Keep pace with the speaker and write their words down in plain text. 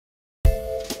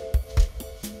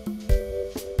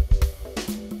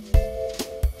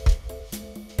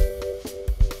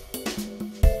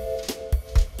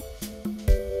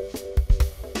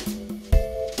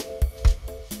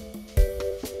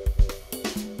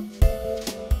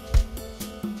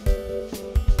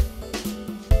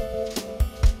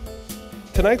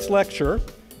Tonight's lecture,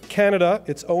 Canada,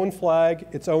 Its Own Flag,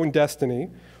 Its Own Destiny,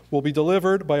 will be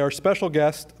delivered by our special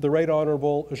guest, the Right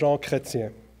Honourable Jean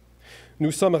Chrétien.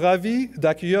 Nous sommes ravis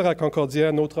d'accueillir à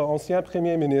Concordia notre ancien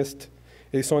Premier ministre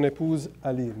et son épouse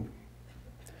Aline.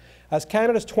 As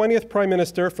Canada's 20th Prime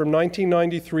Minister from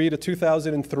 1993 to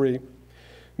 2003,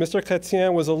 Mr.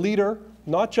 Chrétien was a leader,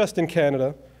 not just in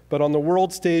Canada, but on the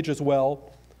world stage as well,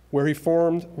 where he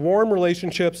formed warm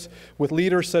relationships with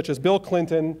leaders such as Bill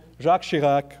Clinton, Jacques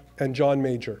Chirac, and John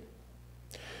Major.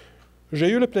 J'ai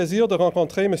eu le plaisir de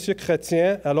rencontrer M.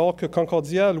 Chrétien alors que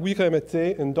Concordia lui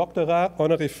remettait un doctorat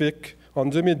honorifique en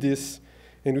 2010,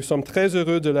 et nous sommes très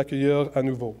heureux de l'accueillir à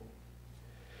nouveau.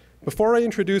 Before I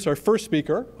introduce our first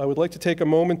speaker, I would like to take a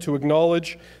moment to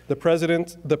acknowledge the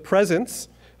presence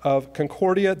of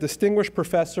Concordia Distinguished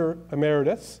Professor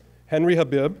Emeritus, Henri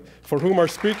Habib, for whom our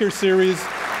speaker series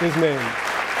is named.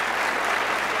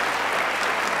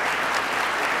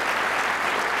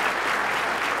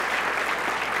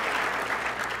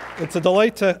 It's a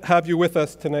delight to have you with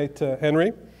us tonight,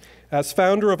 Henri. As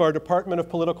founder of our Department of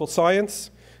Political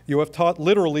Science, you have taught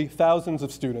literally thousands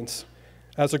of students.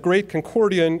 As a great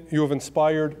Concordian, you have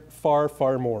inspired far,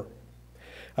 far more.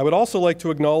 I would also like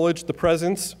to acknowledge the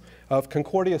presence of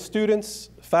Concordia students,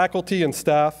 faculty, and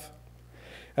staff,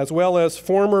 as well as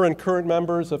former and current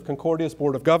members of Concordia's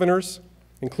Board of Governors,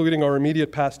 including our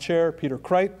immediate past chair, Peter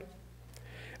Creit,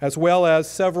 as well as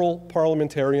several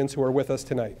parliamentarians who are with us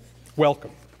tonight.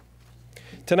 Welcome.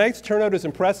 Tonight's turnout is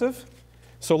impressive,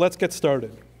 so let's get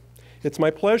started. It's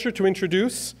my pleasure to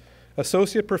introduce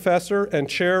Associate Professor and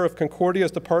Chair of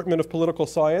Concordia's Department of Political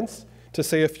Science to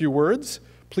say a few words.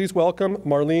 Please welcome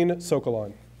Marlene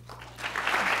Sokolon.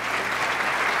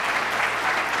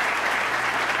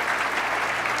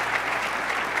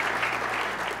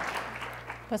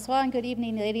 Bonsoir and good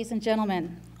evening, ladies and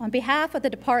gentlemen. On behalf of the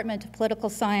Department of Political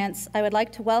Science, I would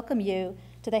like to welcome you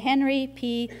to the Henri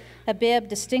P. Habib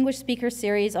Distinguished Speakers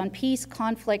Series on Peace,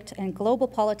 Conflict, and Global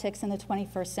Politics in the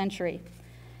 21st Century.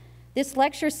 This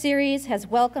lecture series has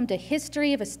welcomed a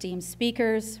history of esteemed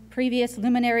speakers. Previous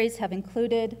luminaries have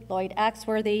included Lloyd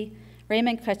Axworthy,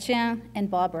 Raymond Chrétien, and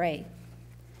Bob Ray.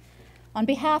 On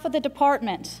behalf of the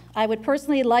department, I would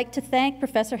personally like to thank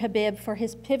Professor Habib for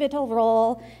his pivotal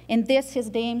role in this, his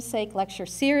namesake lecture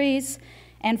series,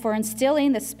 and for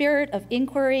instilling the spirit of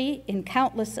inquiry in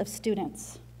countless of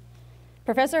students.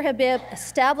 Professor Habib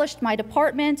established my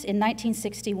department in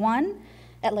 1961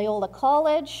 at Loyola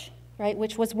College,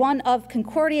 which was one of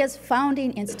Concordia's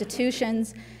founding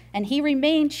institutions, and he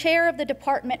remained chair of the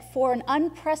department for an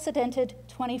unprecedented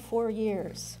 24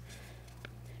 years.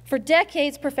 For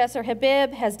decades, Professor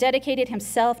Habib has dedicated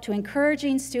himself to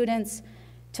encouraging students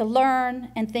to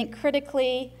learn and think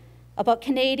critically about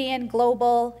Canadian,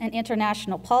 global, and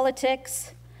international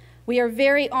politics. We are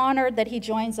very honored that he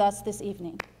joins us this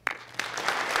evening.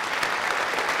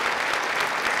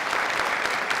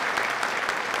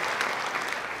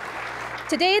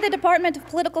 Today, the Department of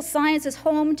Political Science is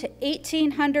home to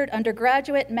 1,800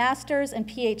 undergraduate, master's, and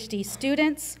PhD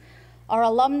students. Our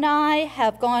alumni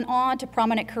have gone on to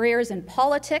prominent careers in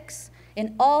politics,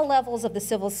 in all levels of the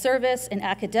civil service, in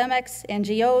academics,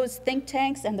 NGOs, think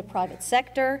tanks, and the private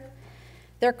sector.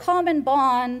 Their common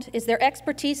bond is their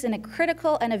expertise in a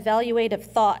critical and evaluative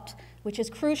thought, which is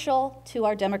crucial to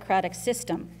our democratic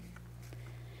system.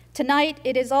 Tonight,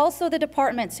 it is also the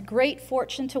department's great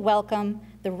fortune to welcome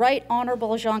the Right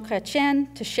Honourable Jean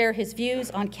Chrétien to share his views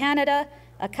on Canada,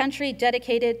 a country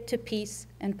dedicated to peace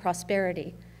and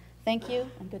prosperity. Thank you,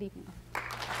 and good evening.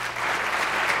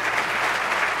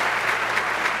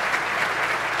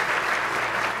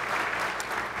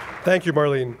 Thank you,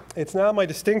 Marlene. It's now my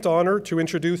distinct honor to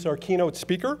introduce our keynote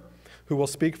speaker, who will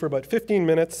speak for about 15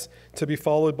 minutes, to be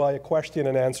followed by a question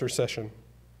and answer session.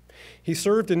 He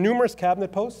served in numerous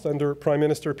cabinet posts under Prime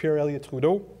Minister Pierre Elliott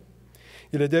Trudeau.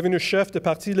 Il est devenu chef du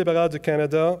Parti libéral du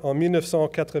Canada en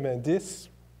 1990.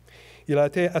 Il a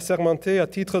été assermenté à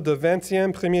titre de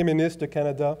 20e Premier ministre du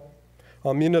Canada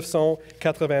en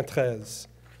 1993.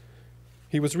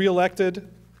 He was re-elected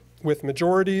with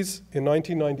majorities in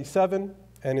 1997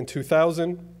 and in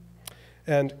 2000,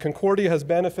 and Concordia has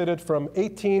benefited from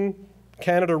 18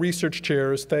 Canada Research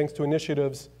Chairs thanks to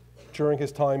initiatives during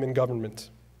his time in government.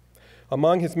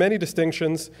 Among his many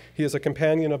distinctions, he is a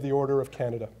Companion of the Order of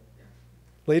Canada.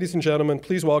 Ladies and gentlemen,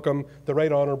 please welcome the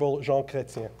Right Honourable Jean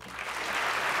Chrétien.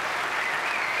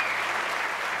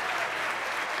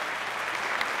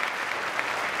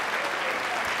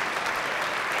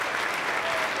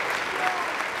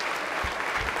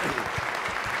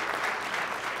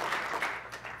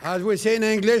 As we say in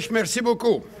English, merci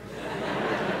beaucoup.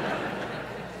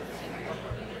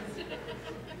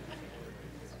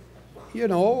 You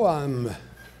know, I'm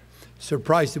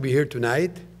surprised to be here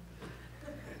tonight.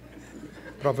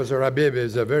 Professor Habib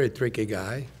is a very tricky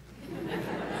guy.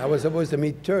 I was supposed to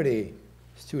meet 30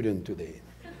 students today.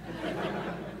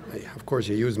 Of course,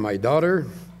 he used my daughter.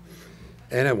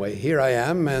 Anyway, here I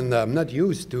am, and I'm not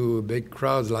used to big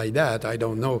crowds like that. I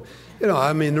don't know. You know,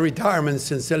 I'm in retirement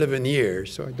since 11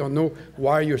 years, so I don't know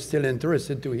why you're still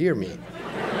interested to hear me.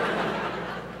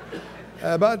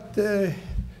 But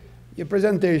your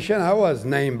presentation, I was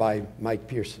named by Mike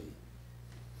Pearson.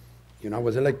 You know, I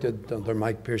was elected under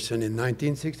Mike Pearson in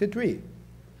 1963.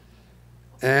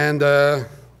 And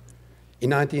in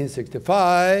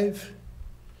 1965,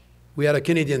 we had a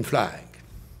Canadian flag.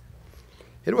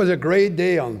 It was a great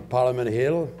day on Parliament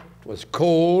Hill. It was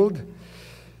cold,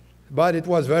 but it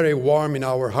was very warm in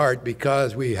our heart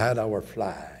because we had our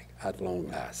flag at long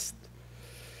last.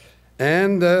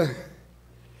 And it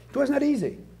was not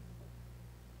easy.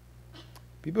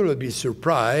 People would be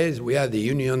surprised. We had the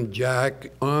Union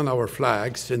Jack on our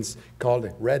flag since, called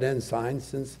the Red Ensign,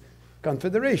 since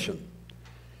Confederation.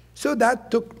 So that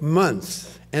took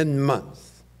months and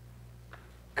months.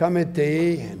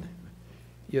 Committee, and,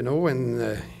 you know,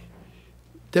 and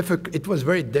it was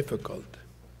very difficult.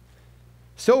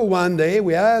 So one day,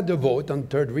 we had a vote on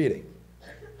third reading.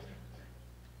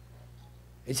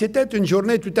 Et c'était une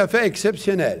journée tout à fait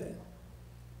exceptionnelle.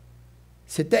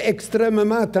 C'était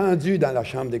extrêmement tendu dans la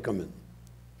Chambre des communes.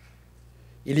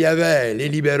 Il y avait les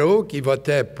libéraux qui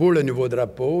votaient pour le nouveau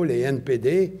drapeau, les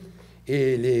NPD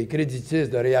et les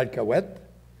créditistes de Réal-Cahouette,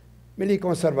 mais les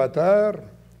conservateurs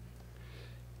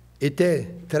étaient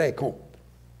très contre.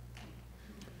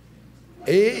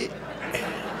 Et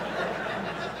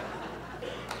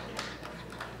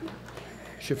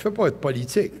je ne fais pas être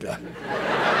politique, là.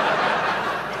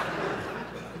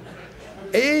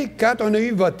 Et quand on a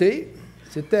eu voté,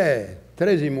 c'était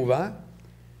très émouvant.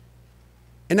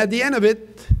 And at the end of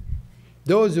it,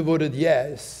 those who voted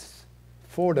yes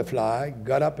for the flag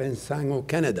got up and sang "O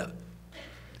Canada,"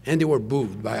 and they were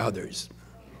booed by others.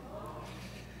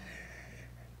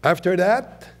 After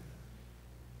that,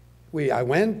 I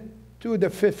went to the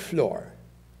 5th floor,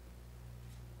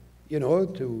 you know,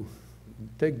 to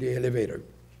take the elevator.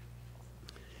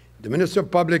 The Minister of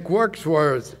Public Works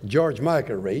was George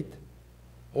Michael,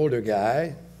 older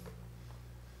guy.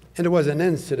 And there was an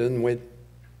incident with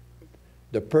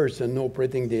the person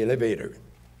operating the elevator.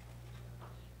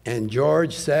 And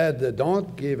George said,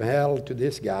 "Don't give hell to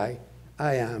this guy.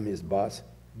 I am his boss.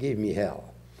 Give me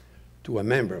hell," to a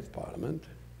member of Parliament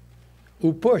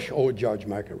who pushed old George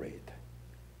Michael.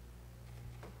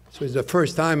 So it's the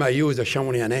first time I used a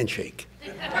Shawinian handshake.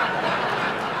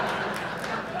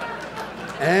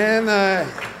 And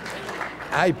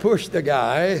I pushed the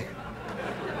guy.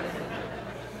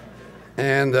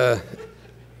 And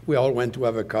we all went to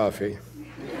have a coffee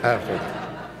after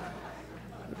that.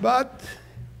 But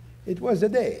it was a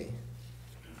day.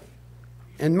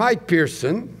 And Mike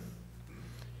Pearson,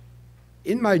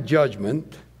 in my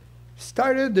judgment,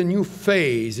 started a new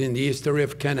phase in the history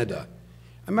of Canada.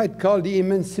 I might call the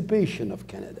emancipation of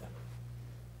Canada.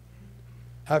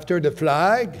 After the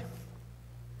flag,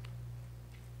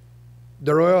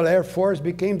 the Royal Air Force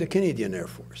became the Canadian Air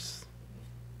Force.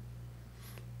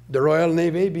 The Royal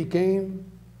Navy became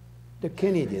the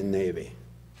Canadian Navy.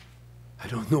 I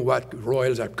don't know what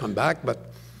royals have come back, but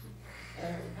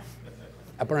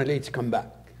apparently it's come back.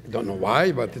 I don't know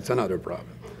why, but it's another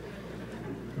problem.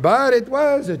 But it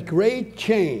was a great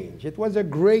change. It was a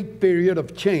great period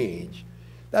of change.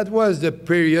 That was the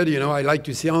period, you know, I like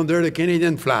to see under the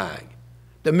Canadian flag,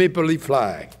 the maple leaf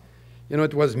flag. You know,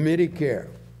 it was Medicare.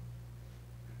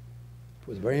 It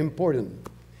was very important.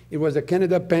 It was the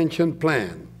Canada Pension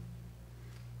Plan.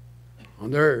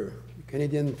 Under the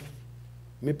Canadian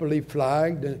maple leaf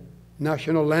flag, the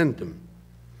national anthem.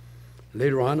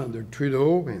 Later on, under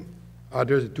Trudeau and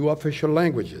others, 2 official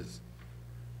languages.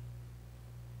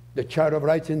 The Charter of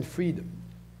Rights and Freedom.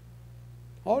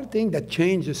 All things that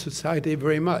changed the society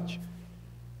very much.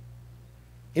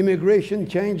 Immigration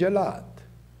changed a lot.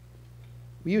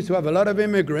 We used to have a lot of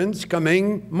immigrants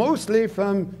coming, mostly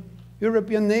from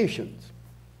European nations.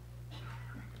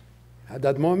 At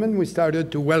that moment, we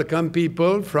started to welcome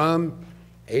people from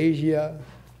Asia,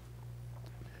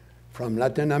 from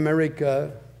Latin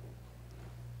America,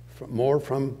 more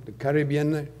from the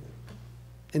Caribbean.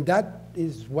 And that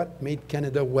is what made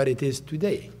Canada what it is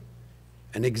today,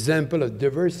 an example of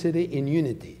diversity in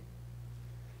unity.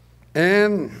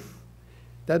 And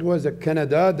that was a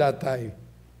Canada that I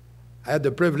had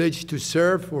the privilege to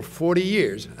serve for 40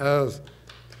 years as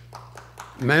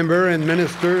member and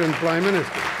minister and prime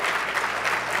minister.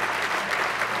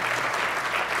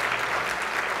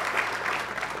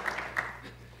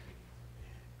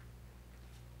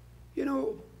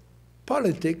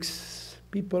 politics,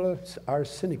 people are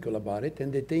cynical about it,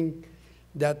 and they think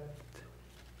that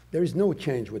there is no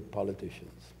change with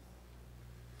politicians.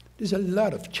 There's a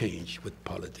lot of change with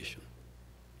politicians.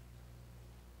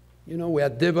 You know, we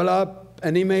have developed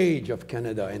an image of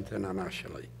Canada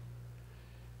internationally.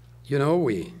 You know,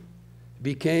 we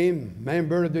became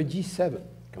member of the G7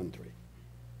 country.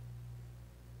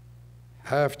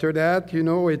 After that, you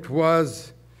know, it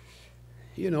was,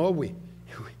 you know,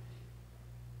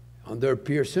 under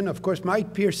Pearson, of course,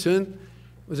 Mike Pearson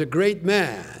was a great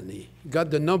man. He got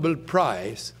the Nobel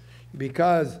Prize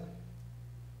because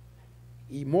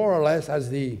he more or less, as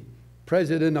the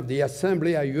president of the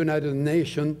Assembly of United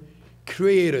Nations,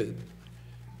 created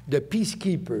the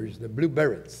peacekeepers, the Blue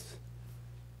Berets.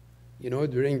 You know,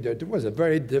 it was a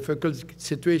very difficult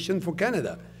situation for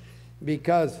Canada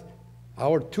because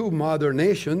our two mother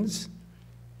nations,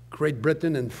 Great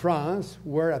Britain and France,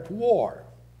 were at war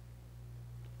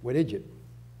with Egypt.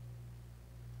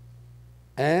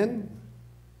 And,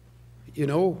 you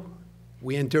know,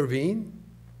 we intervened.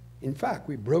 In fact,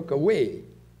 we broke away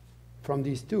from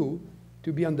these two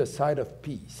to be on the side of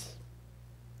peace.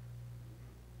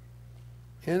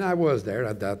 And I was there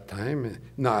at that time.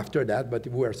 No, after that, but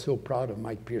we were so proud of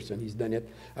Mike Pearson. He's done it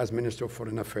as Minister of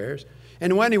Foreign Affairs.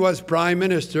 And when he was Prime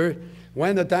Minister,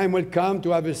 when the time would come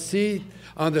to have a seat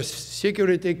on the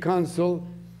Security Council,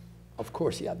 of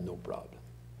course he had no problem.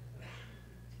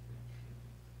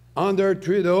 Under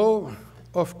Trudeau,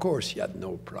 of course he had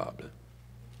no problem.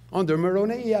 Under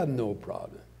Mulroney, he had no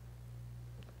problem.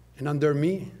 And under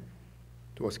me,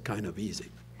 it was kind of easy.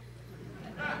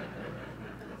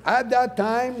 At that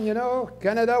time, you know,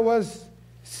 Canada was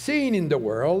seen in the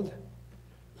world.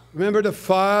 Remember the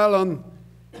file on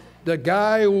the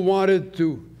guy who wanted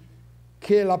to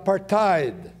kill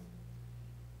apartheid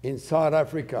in South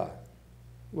Africa?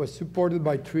 Was supported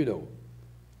by Trudeau.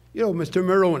 You know, Mr.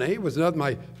 Mulroney was not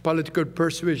my political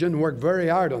persuasion, worked very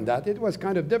hard on that. It was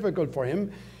kind of difficult for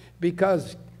him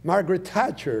because Margaret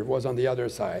Thatcher was on the other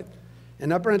side.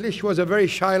 And apparently she was a very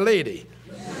shy lady.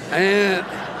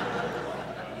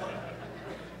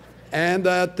 And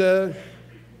that,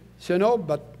 you know,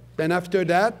 but then after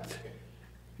that,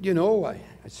 you know, I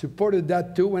supported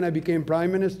that too when I became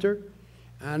Prime Minister.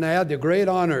 And I had the great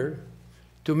honor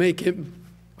to make him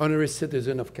honorary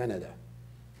citizen of Canada.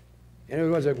 And it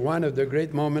was one of the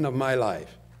great moments of my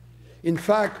life. In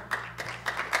fact,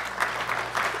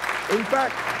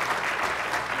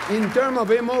 in terms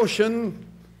of emotion,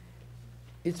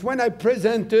 it's when I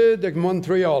presented the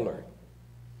Montrealer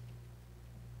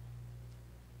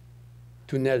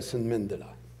to Nelson Mandela.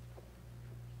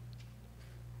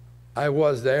 I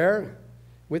was there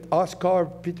with Oscar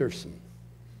Peterson,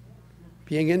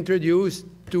 being introduced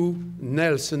to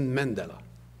Nelson Mandela.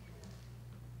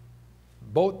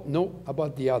 Both know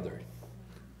about the other,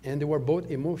 and they were both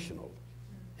emotional,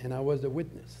 and I was the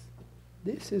witness.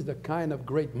 This is the kind of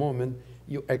great moment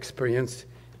you experience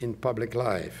in public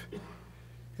life.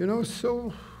 You know,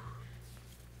 so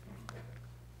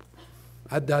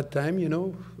at that time, you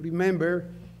know, remember,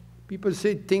 people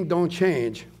say things don't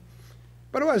change.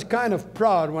 But I was kind of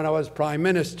proud when I was Prime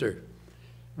Minister,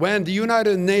 when the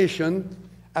United Nations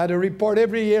had a report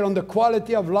every year on the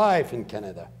quality of life in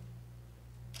Canada.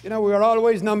 You know, we were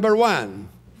always number one.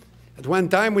 At one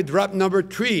time, we dropped number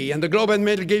 3, and the Globe and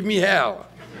Mail gave me hell.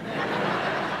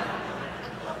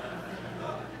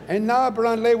 And now,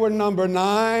 apparently, we're number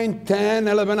 9, 10,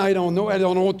 11, I don't know. I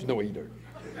don't want to know either.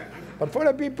 But for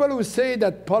the people who say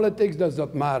that politics does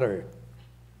not matter,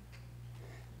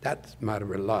 that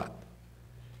matters a lot.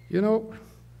 You know,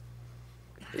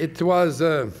 it was,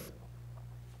 you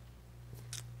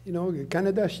know,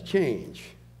 Canada's changed.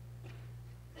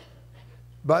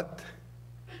 But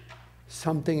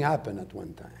something happened at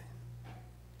one time.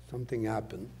 Something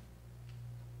happened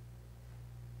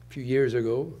a few years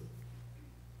ago.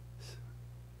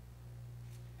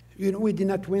 You know, we did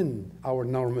not win our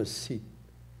normal seat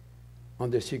on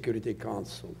the Security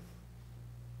Council.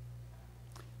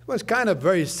 It was kind of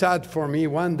very sad for me.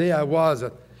 One day I was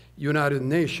at United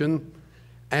Nations,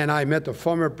 and I met a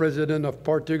former president of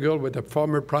Portugal with a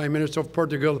former prime minister of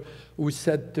Portugal who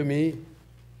said to me,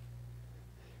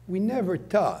 "We never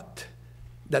thought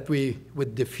that we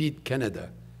would defeat Canada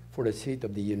for the seat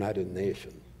of the United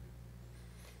Nations."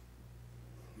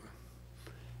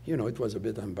 You know, it was a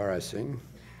bit embarrassing,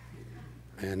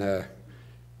 and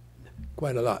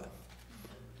quite a lot.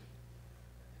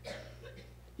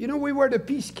 You know, we were the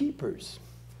peacekeepers.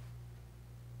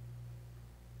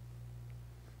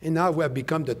 And now we have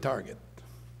become the target.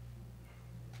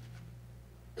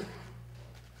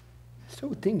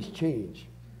 So things change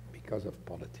because of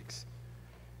politics.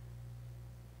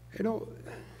 You know,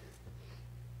 I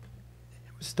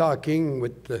was talking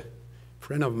with a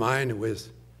friend of mine who was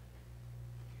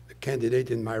a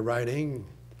candidate in my riding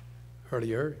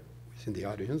earlier, who was in the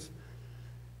audience,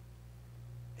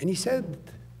 and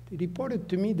he reported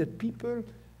to me that people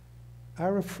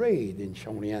are afraid in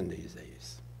Shawinigan these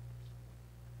days.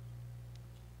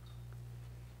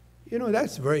 You know,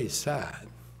 that's very sad.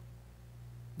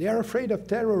 They are afraid of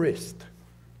terrorists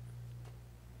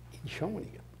in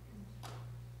Shawinigan.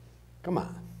 Come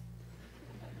on.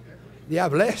 They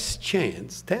have less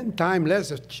chance, 10 times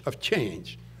less of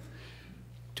chance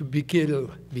to be killed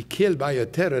by a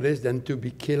terrorist than to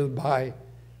be killed by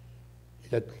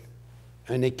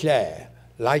an eclair,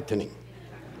 lightning.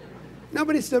 No,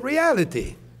 but it's the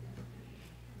reality.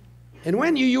 And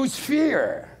when you use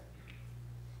fear,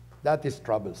 that is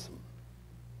troublesome.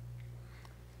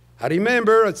 I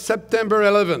remember on September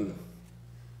 11,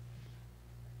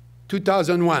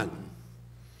 2001,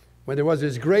 when there was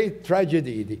this great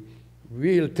tragedy, the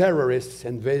real terrorists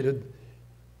invaded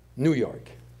New York.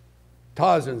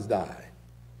 Thousands died.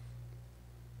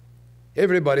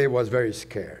 Everybody was very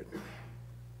scared.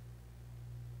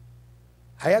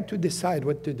 I had to decide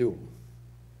what to do.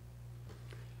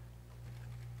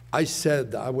 I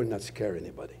said I will not scare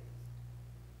anybody.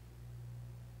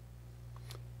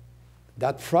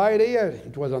 That Friday,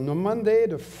 it was on a Monday,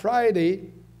 the Friday,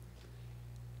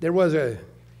 there was a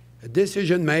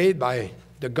decision made by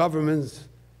the governments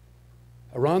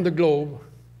around the globe,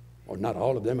 or not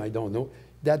all of them, I don't know,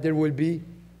 that there will be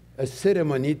a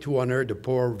ceremony to honor the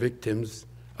poor victims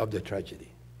of the tragedy.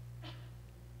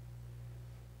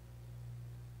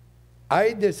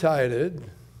 I decided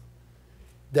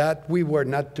that we were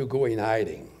not to go in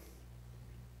hiding.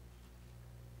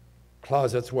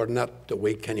 Closets were not the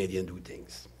way Canadians do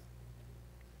things.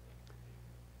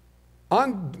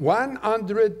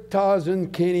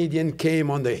 100,000 Canadians came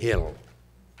on the hill.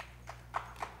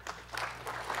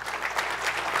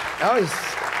 I was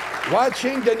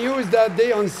watching the news that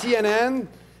day on CNN.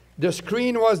 The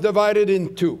screen was divided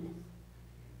in two.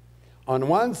 On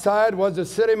one side was a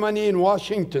ceremony in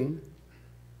Washington,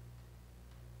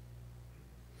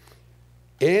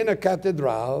 in a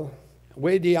cathedral,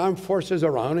 with the armed forces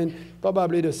around, and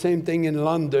probably the same thing in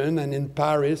London and in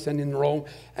Paris and in Rome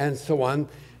and so on.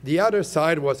 The other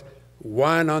side was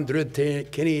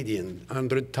 100,000 Canadian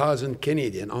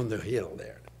on the hill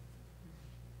there.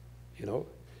 You know,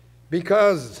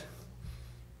 because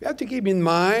we have to keep in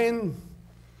mind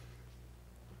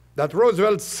that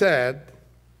Roosevelt said,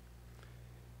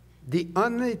 the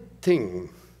only thing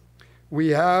we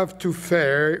have to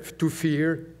fear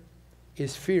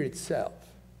is fear itself.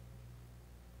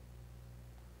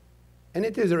 And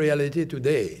it is a reality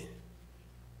today.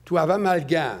 To have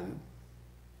amalgam,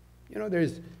 you know,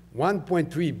 there's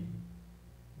 1.3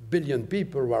 billion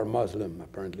people who are Muslim,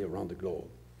 apparently, around the globe.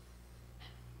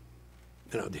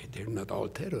 You know, they're not all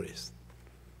terrorists.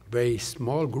 Very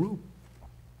small group.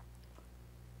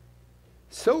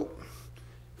 So,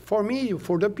 for me,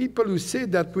 for the people who say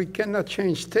that we cannot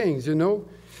change things, you know,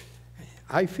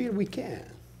 I feel we can.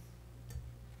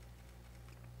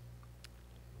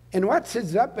 And what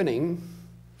is happening,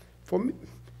 for me,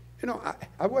 you know,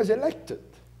 I was elected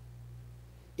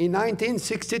in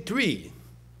 1963.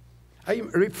 I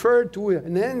refer to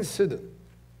an incident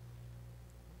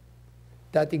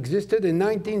that existed in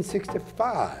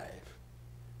 1965.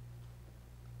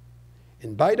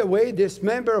 And by the way, this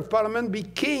member of parliament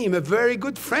became a very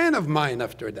good friend of mine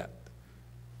after that,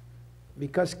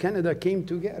 because Canada came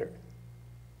together.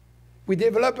 We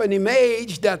developed an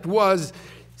image that was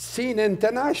seen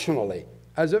internationally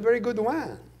as a very good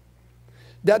one,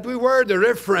 that we were the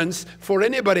reference for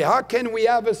anybody. How can we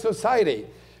have a society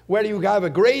where you have a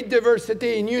great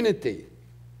diversity in unity,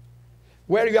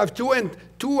 where you have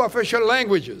two official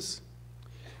languages,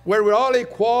 where we're all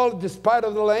equal despite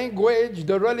of the language,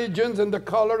 the religions, and the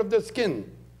color of the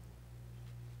skin?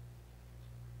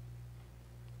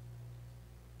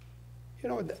 You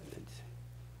know,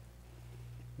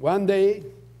 one day,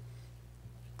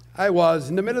 I was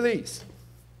in the Middle East.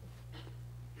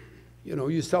 You know,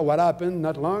 you saw what happened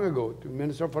not long ago to the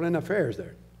Minister of Foreign Affairs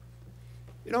there.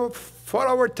 You know, for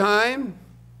our time,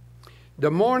 the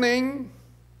morning,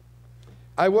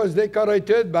 I was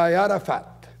decorated by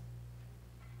Arafat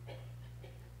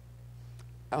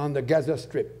on the Gaza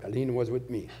Strip. Aline was with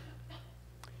me.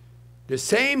 The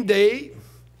same day,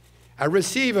 I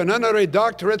received an honorary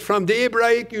doctorate from the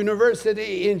Hebraic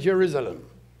University in Jerusalem.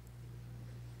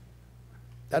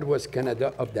 That was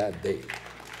Canada of that day.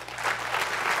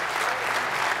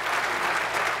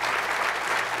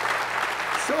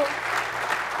 So,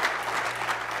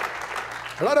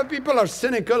 A lot of people are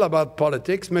cynical about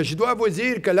politics, mais je dois vous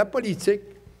dire que la politique,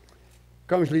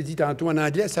 comme je l'ai dit tantôt en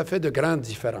anglais, ça fait de grandes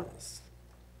différences.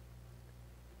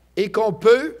 Et qu'on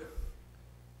peut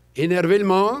énerver le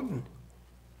monde,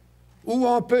 ou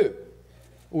on peut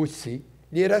aussi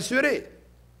les rassurer.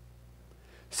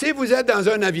 Si vous êtes dans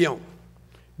un avion,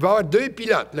 il va y avoir deux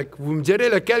pilotes, vous me direz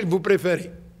lequel vous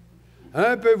préférez.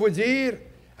 Un peut vous dire,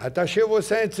 attachez vos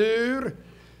ceintures,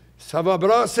 ça va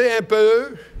brasser un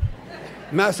peu,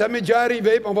 mais ça m'est déjà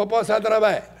arrivé, puis on va passer à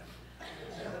travers.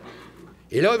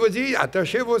 Et l'autre vous dit,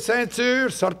 attachez vos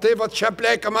ceintures, sortez votre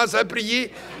chapelet, commencez à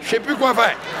prier, je ne sais plus quoi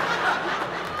faire.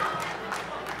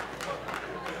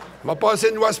 On va passer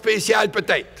une loi spéciale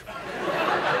peut-être.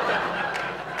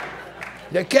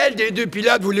 Lequel des deux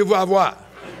pilotes voulez-vous avoir?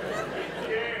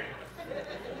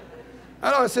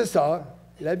 Alors, c'est ça.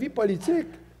 La vie politique,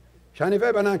 j'en ai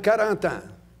fait pendant 40 ans.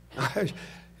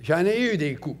 J'en ai eu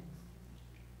des coups.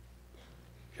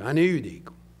 J'en ai eu des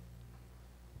coups.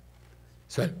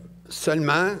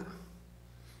 Seulement,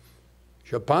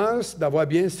 je pense d'avoir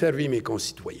bien servi mes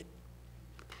concitoyens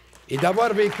et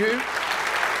d'avoir vécu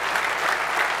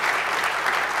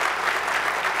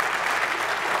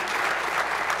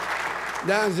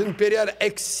dans une période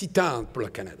excitante pour le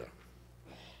Canada.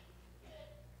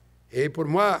 Et pour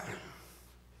moi,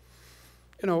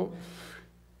 you know,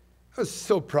 I was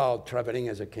so proud traveling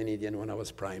as a Canadian when I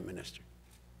was Prime Minister.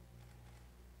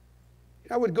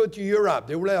 I would go to Europe.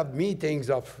 They would have meetings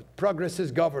of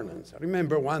progressive governance. I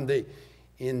remember one day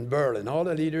in Berlin, all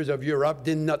the leaders of Europe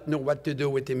did not know what to do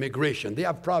with immigration. They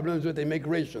have problems with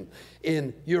immigration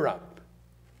in Europe.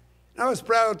 I was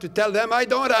proud to tell them I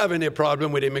don't have any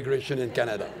problem with immigration in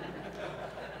Canada.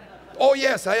 Oh,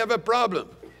 yes, I have a problem.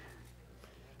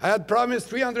 I had promised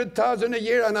 300,000 a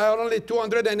year, and I had only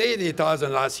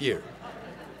 280,000 last year.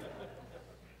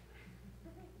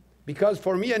 Because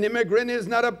for me, an immigrant is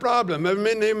not a problem. I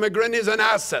mean, an immigrant is an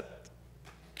asset.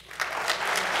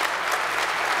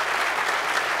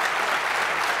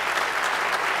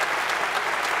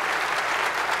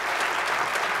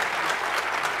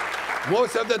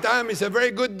 Most of the time, it's a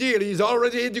very good deal. He's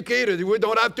already educated. We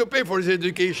don't have to pay for his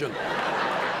education.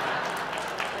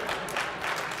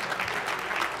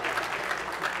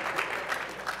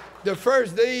 The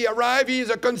first day he arrives, he is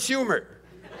a consumer.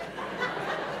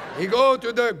 He goes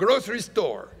to the grocery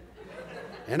store.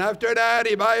 And after that,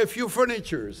 he buys a few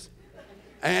furnitures.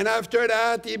 And after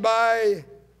that, he buys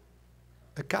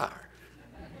a car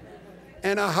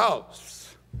and a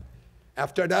house.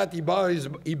 After that, he buys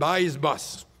his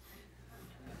bus.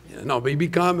 You know, he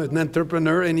becomes an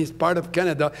entrepreneur, and he's part of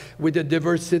Canada with the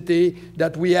diversity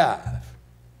that we have.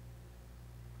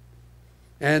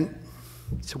 And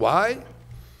it's why,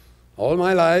 all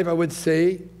my life, I would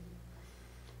say,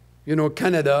 you know,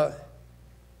 Canada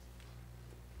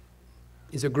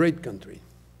is a great country.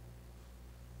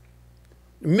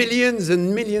 Millions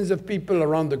and millions of people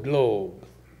around the globe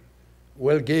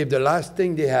will give the last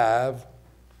thing they have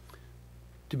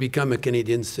to become a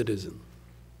Canadian citizen.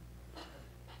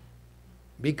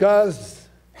 Because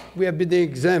we have been the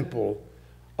example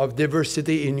of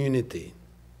diversity in unity,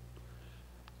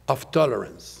 of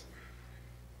tolerance,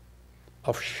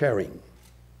 of sharing,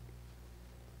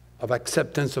 of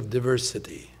acceptance of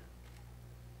diversity,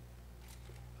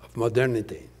 of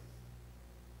modernity,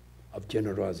 of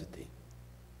generosity.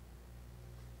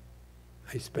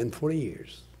 I spent 40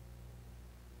 years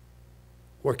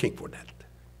working for that.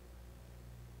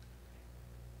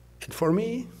 And for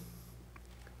me,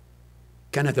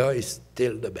 Canada is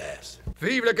still the best.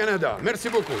 Vive le Canada! Merci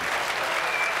beaucoup.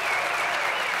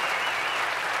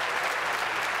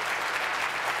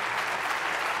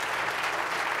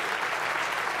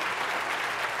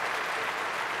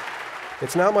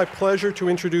 It's now my pleasure to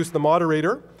introduce the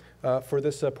moderator for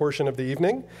this portion of the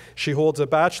evening. She holds a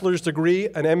bachelor's degree,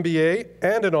 an MBA,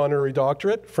 and an honorary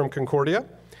doctorate from Concordia.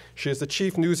 She is the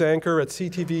chief news anchor at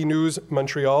CTV News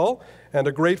Montreal and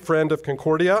a great friend of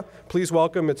Concordia. Please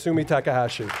welcome Mutsumi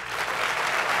Takahashi.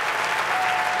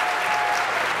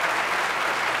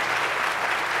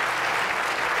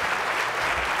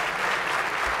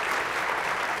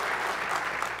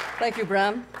 Thank you,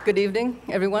 Bram. Good evening,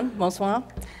 everyone. Bonsoir.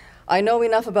 I know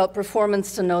enough about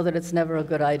performance to know that it's never a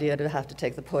good idea to have to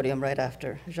take the podium right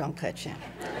after Jean Chrétien.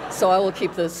 So I will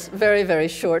keep this very, very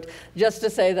short, just to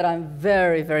say that I'm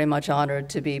very, very much honored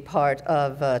to be part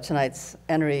of tonight's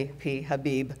Henri P.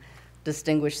 Habib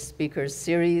Distinguished Speakers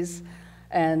Series.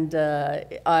 And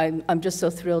I'm just so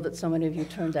thrilled that so many of you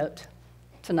turned out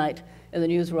tonight. In the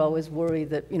news, we're always worried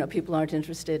that people aren't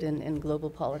interested in global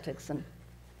politics. And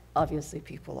Obviously,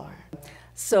 people are.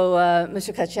 So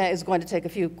Mr. Chrétien is going to take a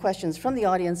few questions from the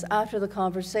audience after the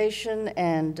conversation,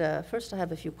 and first I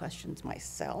have a few questions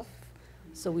myself,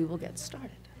 so we will get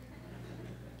started.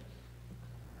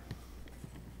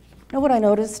 You know what I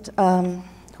noticed?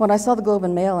 When I saw the Globe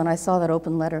and Mail and I saw that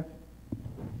open letter,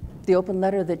 the open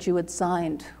letter that you had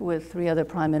signed with 3 other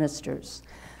prime ministers,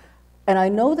 and I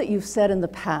know that you've said in the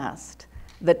past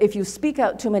that if you speak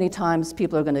out too many times,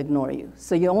 people are going to ignore you.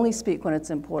 So you only speak when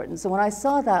it's important. So when I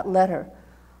saw that letter,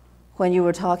 when you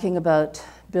were talking about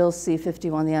Bill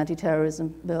C-51, the anti-terrorism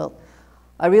bill,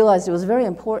 I realized it was very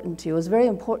important to you. It was very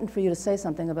important for you to say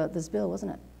something about this bill,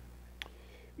 wasn't it?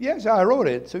 Yes, I wrote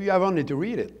it, so you have only to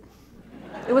read it.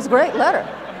 It was a great letter,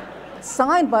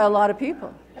 signed by a lot of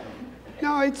people.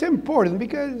 No, it's important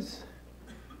because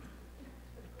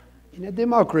in a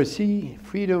democracy,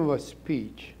 freedom of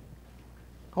speech,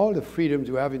 all the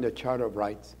freedoms we have in the Charter of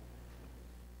Rights,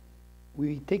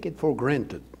 we take it for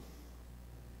granted.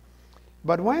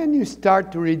 But when you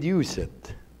start to reduce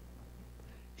it,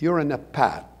 you're on a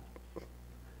path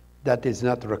that is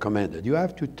not recommended. You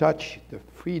have to touch the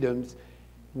freedoms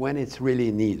when it's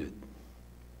really needed.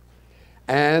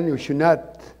 And you should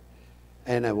not,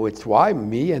 and it's why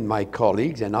me and my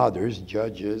colleagues and others,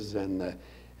 judges and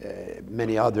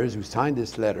many others who signed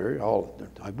this letter,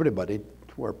 everybody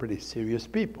were pretty serious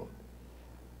people.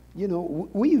 You know,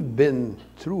 we've been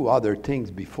through other things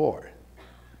before.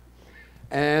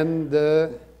 And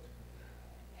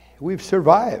we've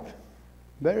survived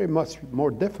very much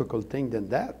more difficult thing than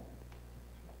that.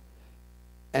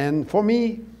 And for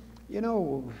me, you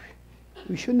know,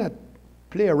 we should not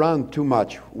play around too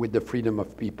much with the freedom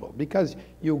of people, because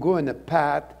you go in a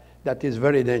path that is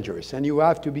very dangerous, and you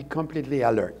have to be completely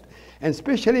alert. And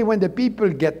especially when the people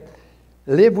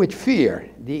live with fear,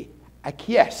 they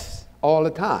acquiesce all the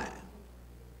time.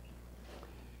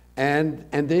 And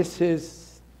this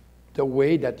is the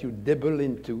way that you dabble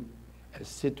into a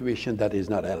situation that is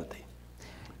not healthy.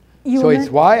 So it's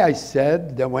why I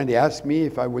said that when they asked me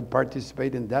if I would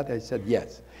participate in that, I said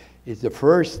yes. It's the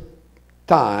first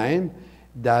time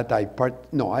that I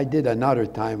did another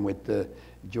time with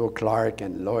Joe Clark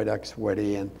and Lloyd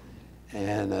Axworthy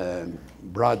and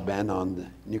Broadbent on the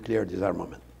nuclear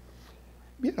disarmament.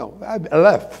 You know, I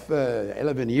left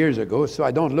 11 years ago, so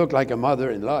I don't look like a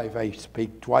mother-in-law if I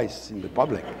speak twice in the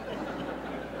public.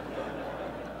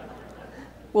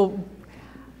 Well,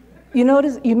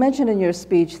 you mentioned in your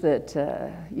speech that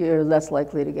you're less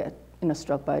likely to get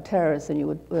struck by a terrorist than you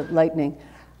would with lightning.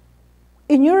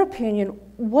 In your opinion,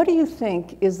 what do you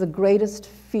think is the greatest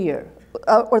fear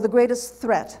or the greatest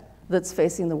threat that's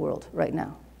facing the world right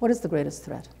now? What is the greatest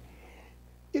threat?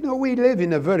 You know, we live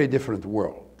in a very different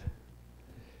world.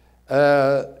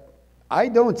 I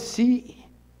don't see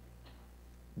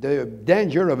the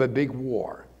danger of a big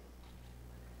war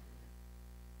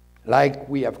like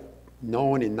we have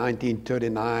known in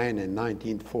 1939 and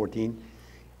 1914.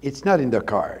 It's not in the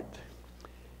card.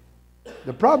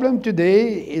 The problem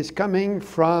today is coming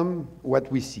from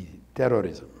what we see,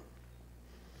 terrorism,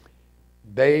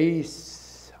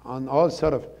 based on all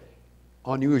sort of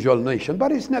unusual nations,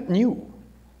 but it's not new.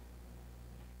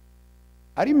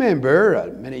 I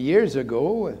remember many years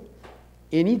ago,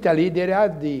 in Italy, they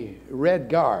had the Red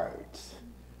Guards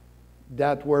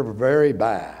that were very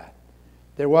bad.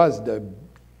 There was the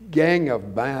gang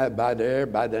of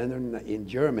Baden in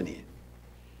Germany.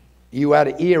 You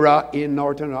had ERA in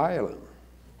Northern Ireland.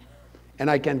 And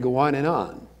I can go on and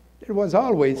on. There was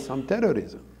always some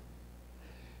terrorism.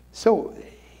 So,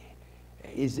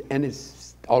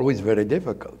 it's always very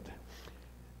difficult.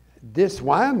 This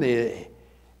one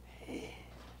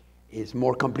is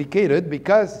more complicated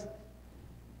because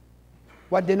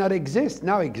what did not exist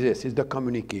now exists is the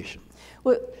communication.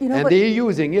 Well, you know, and they're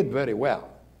using it very well.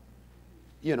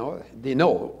 You know, they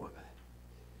know.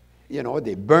 You know,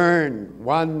 they burn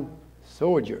one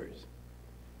soldiers.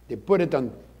 They put it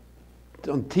on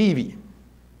TV.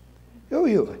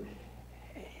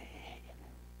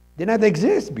 Did not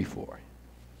exist before.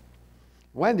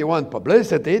 When they want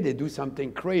publicity, they do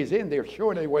something crazy, and they're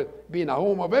sure they will be in the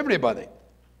home of everybody.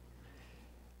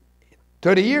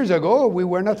 30 years ago, we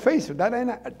were not faced with that,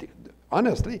 and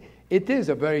honestly, it is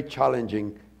a very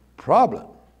challenging problem.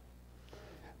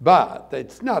 But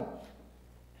it's not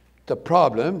the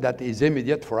problem that is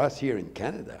immediate for us here in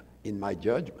Canada, in my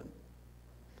judgment.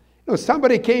 You know,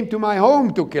 somebody came to my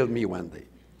home to kill me one day.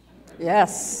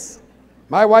 Yes.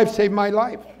 My wife saved my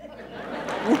life.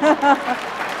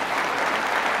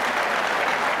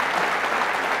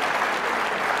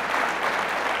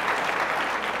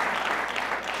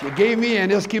 She gave me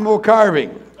an Eskimo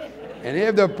carving. And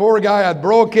if the poor guy had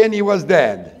broken, he was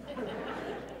dead.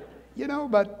 You know,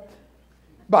 but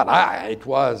it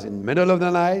was in the middle of the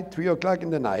night, 3 o'clock in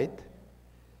the night.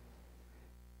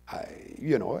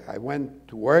 I went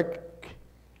to work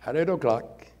at 8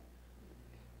 o'clock,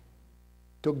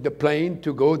 took the plane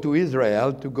to go to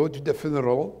Israel, to go to the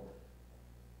funeral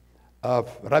of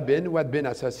Rabin, who had been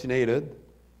assassinated.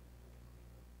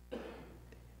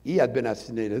 He had been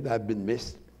assassinated, I've been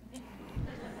missed.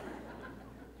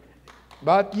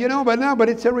 But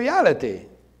it's a reality.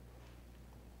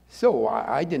 So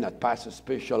I did not pass a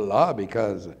special law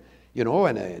because,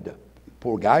 the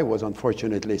poor guy was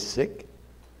unfortunately sick,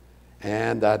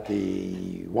 and that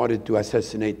he wanted to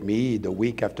assassinate me the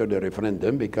week after the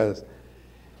referendum because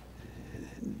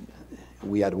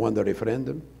we had won the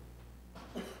referendum.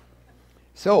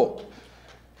 So,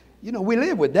 we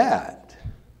live with that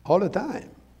all the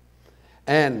time.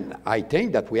 And I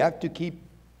think that we have to keep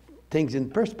things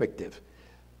in perspective.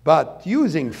 But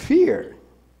using fear,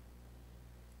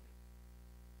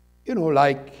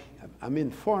 like I'm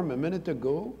informed a minute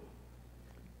ago,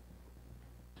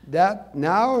 that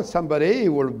now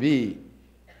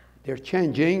they're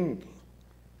changing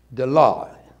the law,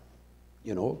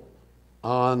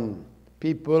 on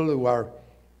people who are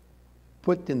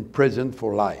put in prison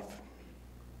for life.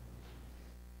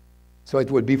 So it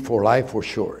will be for life for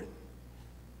sure.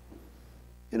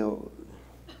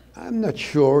 I'm not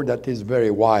sure that is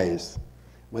very wise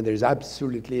when there's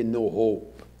absolutely no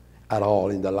hope at all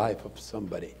in the life of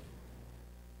somebody.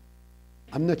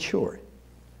 I'm not sure.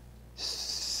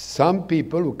 Some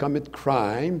people who commit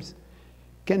crimes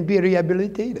can be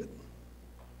rehabilitated.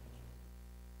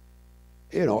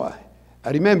 I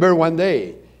remember one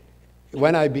day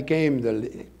when I became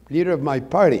the leader of my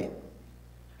party,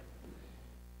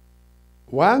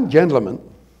 one gentleman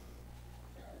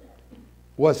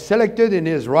was selected in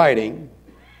his riding,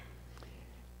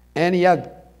 and he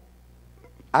had,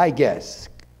 I guess,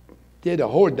 did a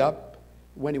hold-up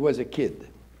when he was a kid.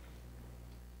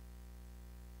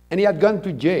 And he had gone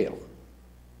to jail.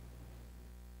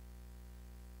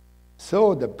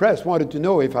 So the press wanted to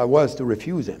know if I was to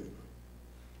refuse him.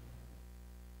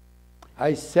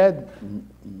 I said,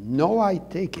 no, I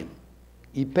take him.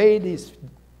 He paid his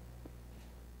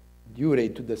duty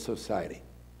to the society.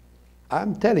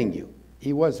 I'm telling you,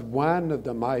 he was one of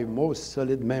my most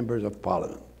solid members of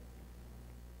Parliament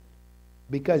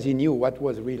because he knew what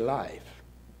was real life.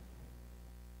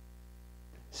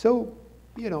 So,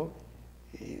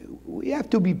 we have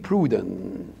to be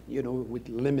prudent, with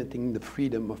limiting the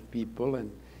freedom of people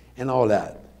and all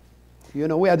that.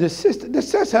 We had the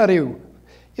society,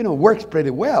 works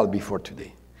pretty well before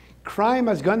today. Crime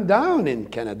has gone down in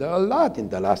Canada a lot in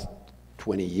the last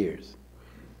 20 years.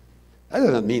 That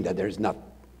doesn't mean that there's not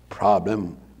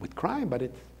problem with crime, but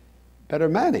it's better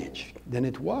managed than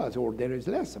it was, or there is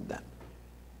less of that.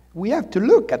 We have to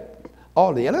look at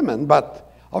all the elements,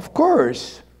 but of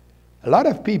course, a lot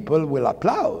of people will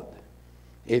applaud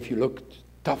if you look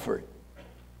tougher.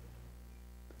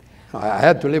 I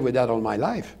had to live with that all my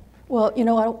life. Well,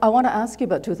 I want to ask you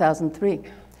about 2003.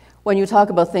 When you talk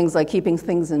about things like keeping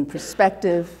things in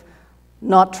perspective,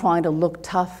 not trying to look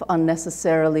tough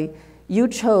unnecessarily, you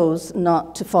chose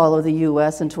not to follow the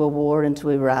U.S. into a war into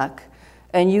Iraq,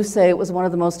 and you say it was one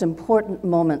of the most important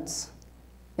moments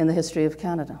in the history of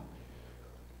Canada.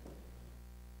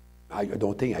 I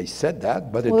don't think I said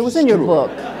that, but well, it was in your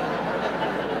book.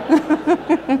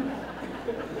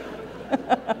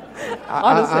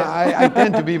 I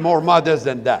tend to be more modest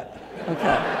than that.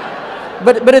 Okay.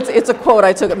 But it's a quote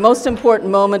I took. Most important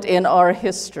moment in our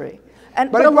history.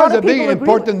 But it was a big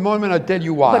important moment, I'll tell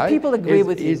you why. But people agree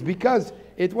with you. It's because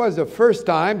it was the first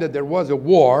time that there was a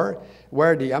war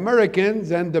where the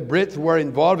Americans and the Brits were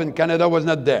involved and Canada was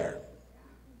not there.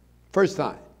 First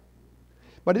time.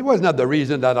 But it was not the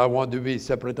reason that I want to be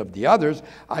separate of the others.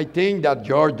 I think that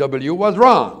George W. was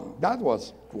wrong. That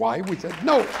was why we said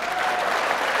no.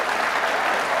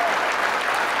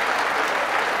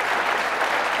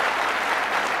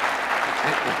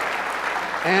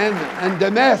 And the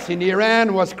mess in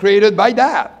Iran was created by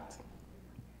that.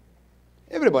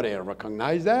 Everybody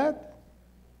recognized that.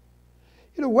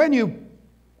 When you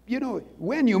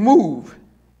move,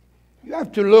 you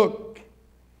have to look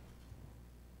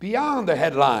beyond the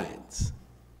headlines.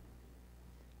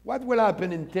 What will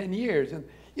happen in 10 years? And,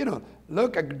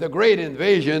 look at the great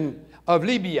invasion of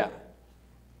Libya.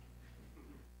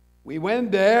 We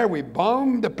went there, we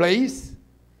bombed the place,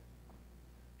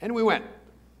 and we went.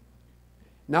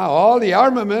 Now all the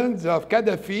armaments of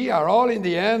Gaddafi are all in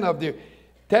the hand of the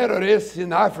terrorists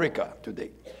in Africa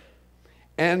today.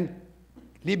 And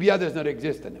Libya does not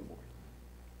exist anymore.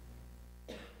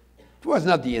 It was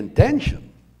not the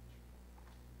intention.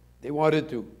 They wanted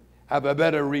to have a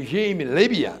better regime in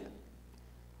Libya.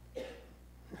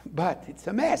 But it's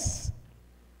a mess.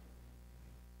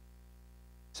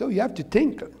 So you have to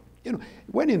think. You know,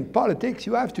 when in politics,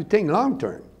 you have to think long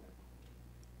term.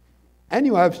 And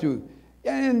you have to,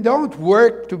 and don't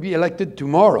work to be elected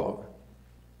tomorrow.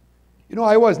 You know,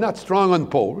 I was not strong on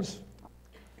polls.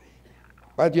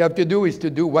 What you have to do is to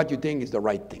do what you think is the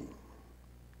right thing.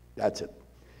 That's it.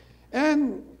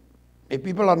 And if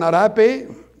people are not happy,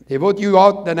 they vote you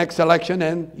out the next election,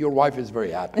 and your wife is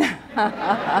very happy.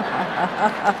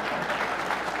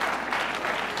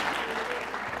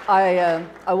 I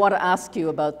want to ask you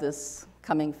about this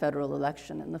coming federal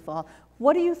election in the fall.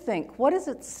 What do you think? What is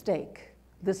at stake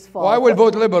this fall? Well, I will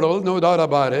vote Liberal, no doubt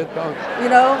about it. You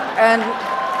know,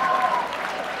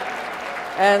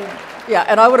 and yeah,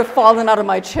 and I would have fallen out of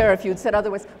my chair if you'd said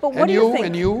otherwise. But what do you think?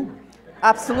 And you?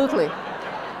 Absolutely.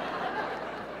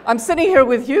 I'm sitting here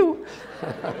with you.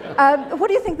 What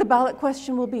do you think the ballot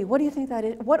question will be? What do you think that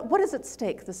is? What is at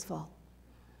stake this fall?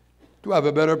 To have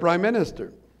a better prime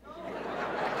minister.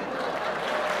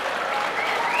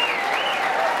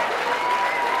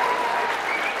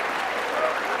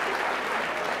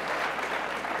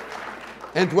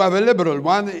 And to have a liberal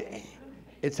one,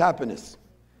 it's happiness.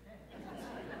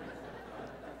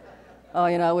 Oh,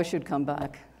 you know, I wish you'd come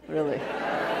back, really.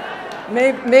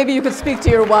 Maybe you could speak to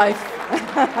your wife.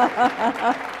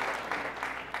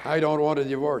 I don't want a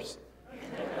divorce.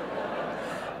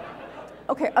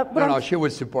 Okay, no, she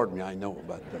would support me, I know,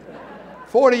 but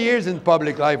 40 years in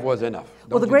public life was enough.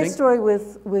 Well, the great story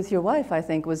with your wife, I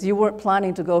think, was you weren't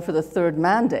planning to go for the third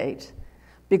mandate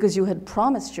because you had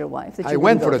promised your wife that you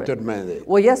wouldn't go for the third mandate.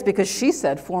 Well, yes, because she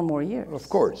said 4 more years. Of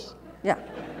course. Yeah.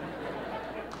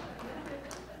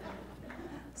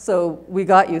 So we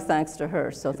got you thanks to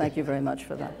her, so thank you very much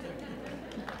for that.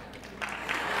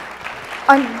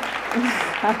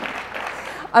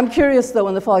 I'm curious, though,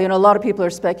 in the fall, you know, a lot of people are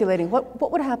speculating,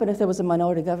 what would happen if there was a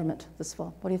minority government this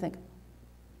fall? What do you think?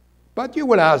 But you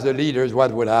will ask the leaders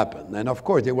what would happen. And of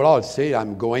course, they will all say,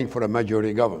 I'm going for a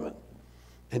majority government.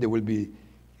 And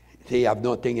they have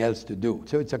nothing else to do.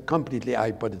 So it's a completely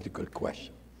hypothetical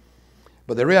question.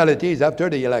 But the reality is,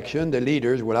 after the election, the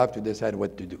leaders will have to decide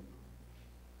what to do.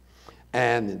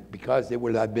 And because they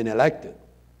will have been elected,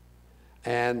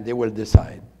 and they will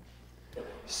decide.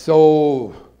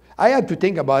 So I had to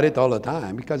think about it all the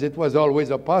time, because it was always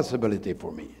a possibility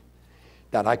for me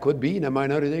that I could be in a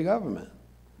minority government.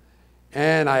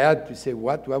 And I had to say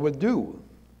what I would do.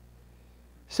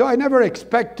 So I never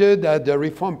expected that the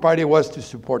Reform Party was to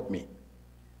support me.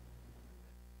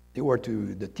 They were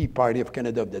to the Tea Party of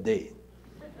Canada of the day.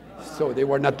 So they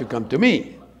were not to come to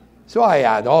me. So I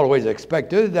had always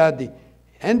expected that the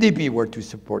NDP were to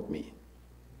support me.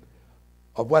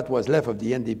 Of what was left of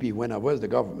the NDP when I was the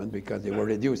government, because they were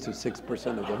reduced to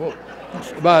 6% of the vote.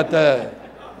 But,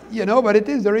 you know, but it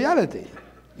is the reality.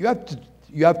 You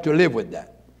have to live with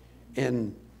that.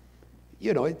 And,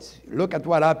 you know, look at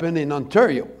what happened in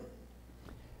Ontario.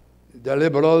 The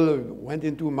Liberal went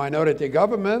into minority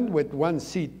government with 1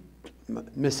 seat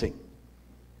missing.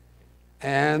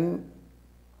 And,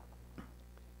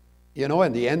 you know,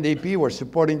 and the NDP were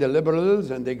supporting the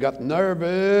Liberals, and they got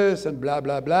nervous and blah,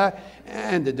 blah, blah,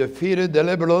 and they defeated the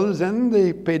Liberals, and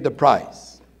they paid the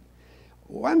price.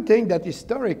 One thing that is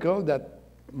historical that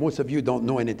most of you don't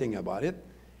know anything about it.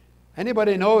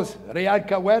 Anybody knows Réal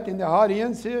Cahouette in the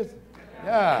audience here?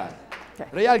 Yeah.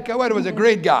 Réal Cahouette was a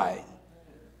great guy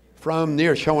from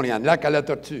near Shawinigan, Lac à la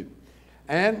Tortue.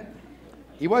 And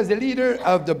he was the leader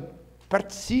of the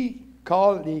parti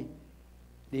called the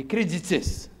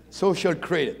Créditistes, social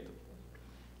credit.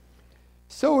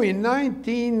 So in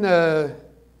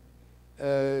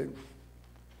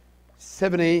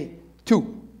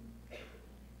 1972,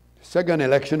 second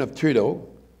election of Trudeau,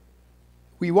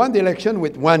 we won the election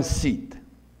with 1 seat.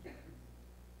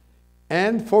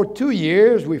 And for 2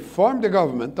 years, we formed the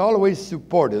government, always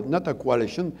supported, not a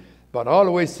coalition, but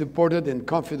always supported in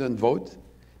confident votes,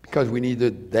 because we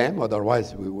needed them,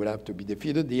 otherwise we would have to be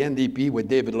defeated, the NDP with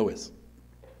David Lewis.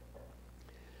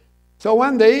 So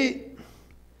one day,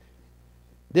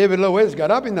 David Lewis got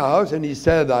up in the House and he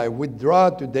said, I withdraw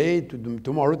today,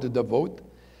 tomorrow to the vote.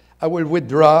 I will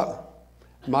withdraw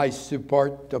my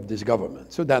support of this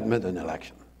government. So that meant an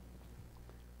election.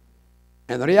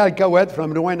 And Réal Cahouette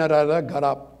from Rouyn-Noranda got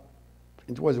up.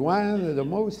 It was one of the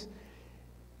most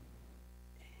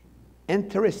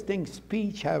interesting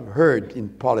speech I've heard in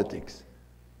politics.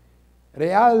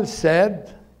 Réal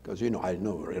said, because you know, I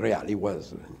know Réal, he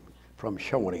was from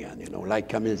Shawinigan, you know, like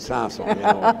Camille Sanson, you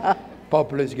know,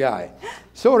 populist guy.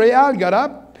 So Réal got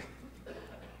up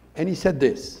and he said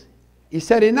this. He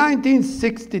said in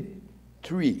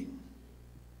 1963,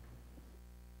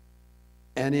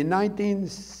 And in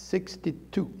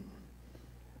 1962,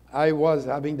 I was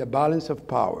having the balance of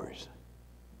powers.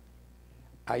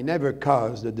 I never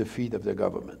caused the defeat of the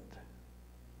government.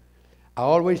 I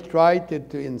always tried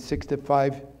to in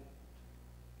 65,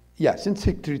 yes, in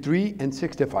 63 and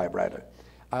 65 rather.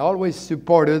 I always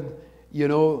supported, you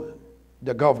know,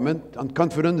 the government on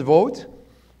confidence votes,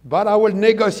 but I will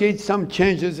negotiate some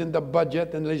changes in the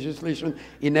budget and legislation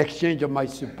in exchange of my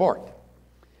support.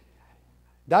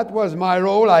 That was my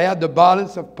role. I had the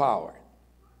balance of power.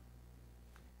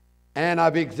 And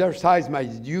I've exercised my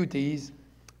duties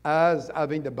as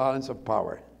having the balance of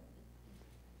power.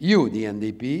 You, the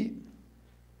NDP,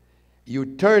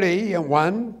 you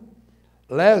 31,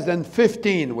 less than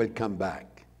 15 will come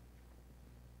back.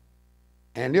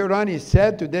 And later on he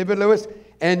said to David Lewis,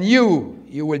 and you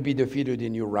will be defeated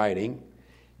in your riding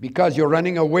because you're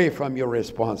running away from your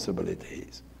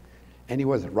responsibilities. And he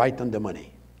was right on the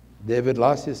money. David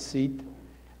lost his seat,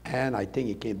 and I think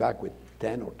he came back with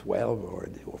 10 or 12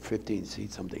 or 15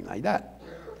 seats, something like that.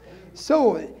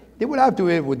 So they will have to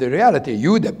live with the reality.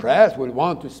 You, the press, will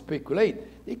want to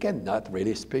speculate. They cannot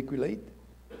really speculate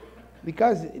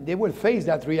because they will face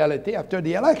that reality after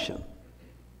the election.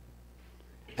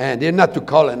 And they're not to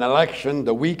call an election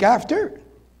the week after.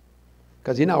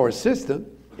 Because in our system,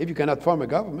 if you cannot form a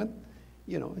government,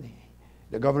 you know,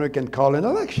 the governor can call an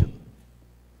election.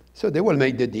 So they will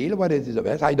make the deal, what is the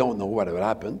best. I don't know what will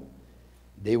happen.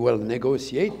 They will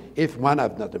negotiate if one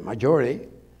have not a majority.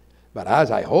 But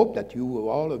as I hope that you,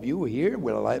 all of you here,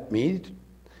 will let me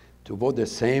to vote the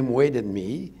same way than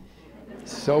me,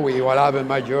 so we will have a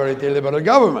majority liberal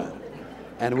government.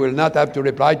 And will not have to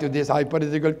reply to this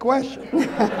hypothetical question.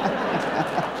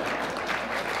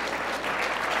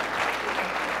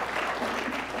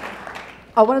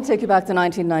 I want to take you back to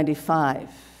 1995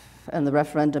 and the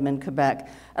referendum in Quebec.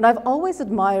 And I've always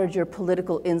admired your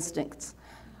political instincts.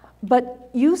 But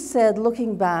you said,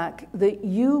 looking back, that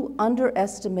you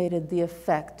underestimated the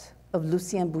effect of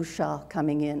Lucien Bouchard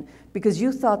coming in because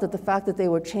you thought that the fact that they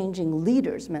were changing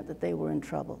leaders meant that they were in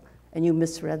trouble. And you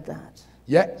misread that.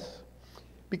 Yes.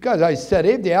 Because I said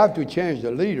if they have to change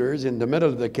the leaders in the middle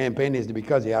of the campaign, it's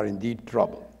because they are indeed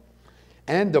trouble.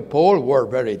 And the poll were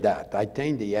very that. I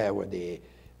think the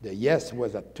yes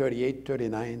was at 38,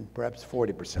 39, perhaps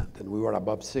 40%, and we were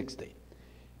above 60.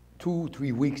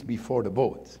 2-3 weeks before the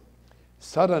votes.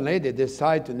 Suddenly they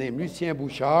decide to name Lucien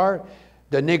Bouchard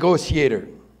the negotiator.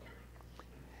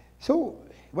 So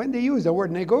when they used the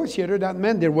word negotiator, that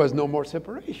meant there was no more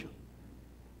separation.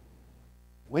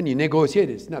 When you negotiate,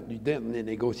 it's not you don't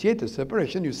negotiate a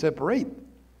separation, you separate.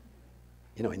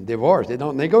 You know, in divorce, they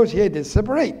don't negotiate, they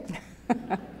separate.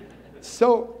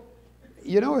 So,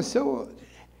 you know,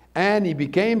 and he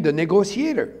became the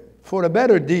negotiator for a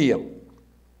better deal.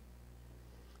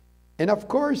 And of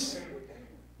course,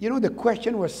 you know, the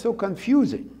question was so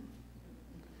confusing.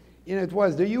 You know, it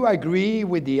was, do you agree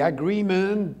with the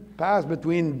agreement passed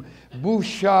between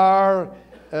Bouchard,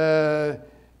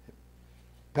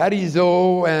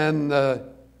 Parizeau and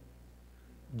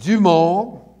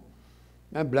Dumont,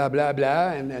 and blah, blah, blah,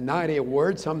 and 90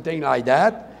 words, something like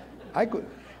that.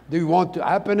 Do you want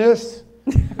happiness?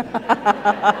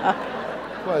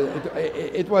 Well,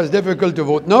 it was difficult to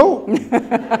vote no.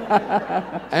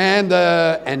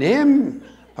 And him,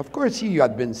 of course, he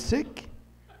had been sick.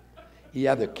 He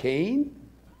had a cane.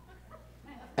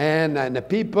 And the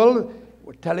people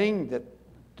were telling that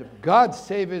God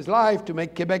saved his life to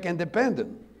make Quebec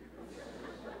independent.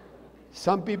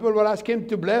 Some people will ask him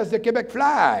to bless the Quebec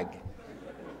flag.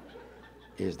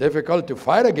 It's difficult to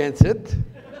fight against it.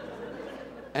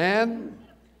 And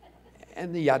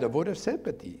he had a vote of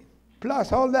sympathy,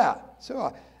 plus all that.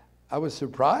 So I was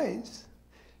surprised.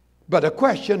 But the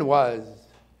question was,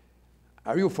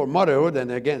 are you for motherhood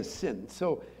and against sin?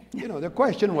 So, you know, the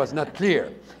question was not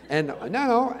clear. And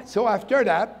so after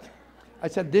that, I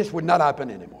said this would not happen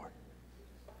anymore.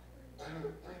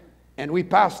 And we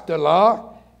passed a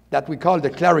law that we call the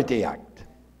Clarity Act.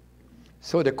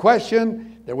 So the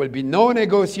question, there will be no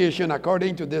negotiation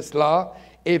according to this law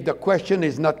if the question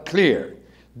is not clear.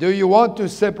 Do you want to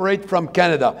separate from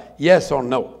Canada? Yes or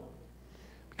no?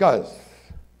 Because,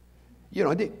 you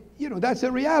know, that's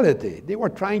the reality. They were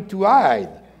trying to hide.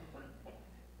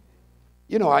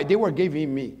 You know, they were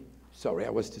giving me, sorry, I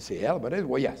was to say hell, but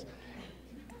well, yes.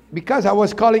 Because I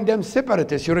was calling them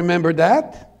separatists. You remember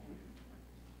that?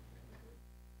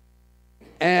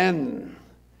 And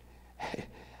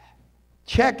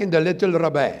check in the Little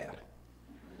Robert.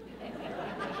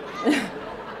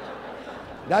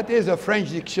 That is a French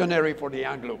dictionary for the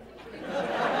Anglo.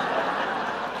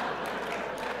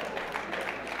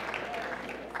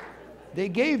 They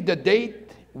gave the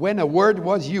date when a word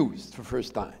was used for the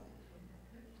first time.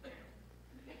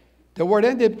 The word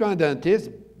independentist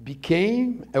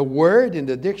became a word in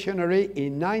the dictionary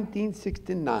in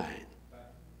 1969,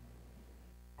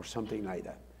 or something like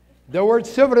that. The word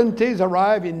sovereignty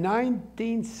arrived in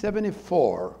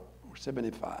 1974 or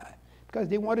 75, because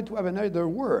they wanted to have another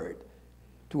word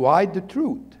to hide the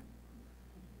truth.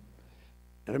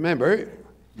 Remember,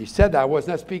 they said I was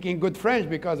not speaking good French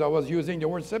because I was using the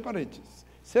word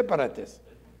separatist.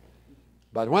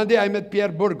 But one day I met Pierre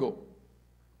Bourgault,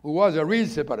 who was a real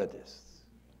separatist.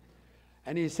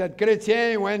 And he said,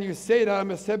 Chrétien, when you say that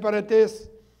I'm a separatist,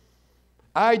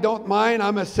 I don't mind,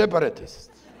 I'm a separatist.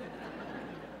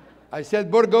 I said,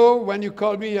 Bourgault, when you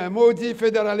call me a maudit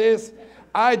fédéraliste,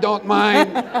 I don't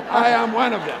mind, I am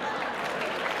one of them.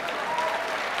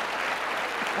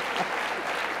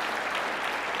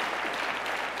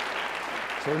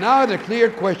 So now the clear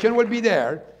question will be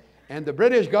there, and the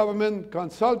British government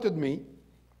consulted me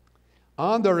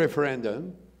on the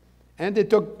referendum, and they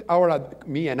took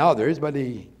me and others, but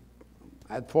they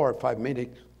had 4 or 5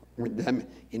 minutes with them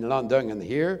in London and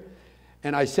here,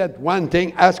 and I said one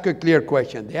thing, ask a clear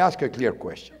question. They asked a clear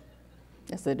question.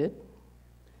 Yes, they did.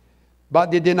 But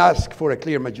they didn't ask for a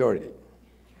clear majority.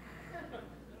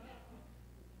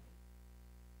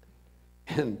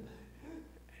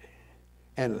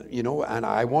 And you know, and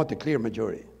I want a clear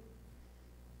majority.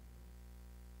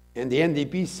 And the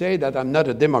NDP say that I'm not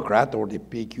a Democrat, or the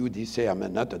PQ, they say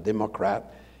I'm not a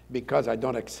Democrat because I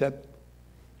don't accept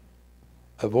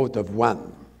a vote of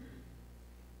one.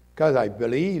 Because I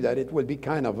believe that it will be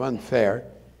kind of unfair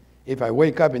if I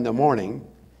wake up in the morning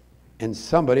and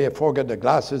somebody forgot the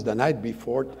glasses the night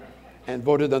before and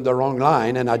voted on the wrong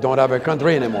line, and I don't have a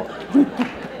country anymore.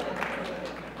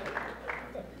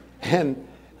 And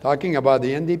talking about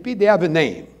the NDP, they have a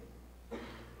name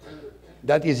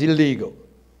that is illegal.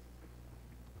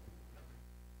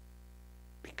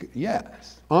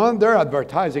 Yes, under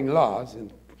advertising laws,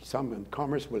 and some in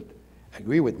commerce will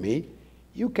agree with me,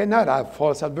 you cannot have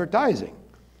false advertising.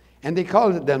 And they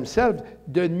call themselves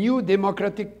the New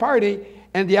Democratic Party,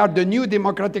 and they are the New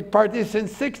Democratic Party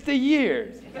since 60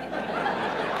 years.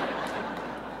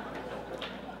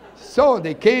 So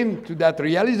they came to that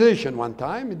realization one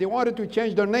time, and they wanted to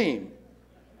change their name.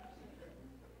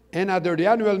 And at the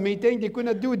annual meeting, they could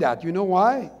not do that. You know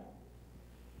why?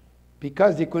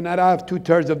 Because they could not have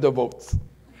 2/3 of the votes.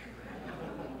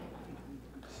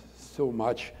 So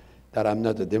much that I'm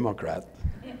not a Democrat.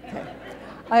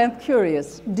 I am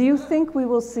curious, do you think we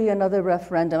will see another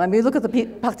referendum? I mean, look at the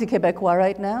Parti Québécois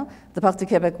right now. The Parti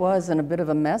Québécois is in a bit of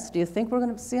a mess. Do you think we're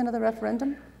going to see another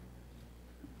referendum?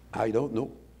 I don't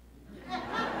know.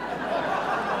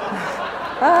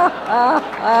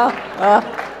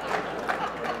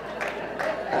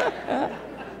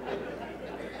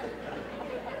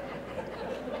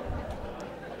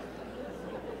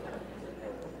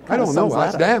 I don't know.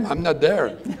 Ask them. I'm not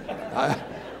there.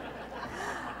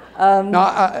 No,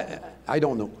 I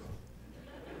don't know.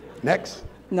 Next.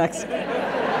 Next.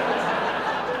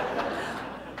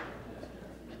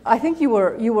 I think you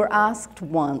were asked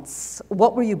once,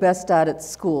 what were you best at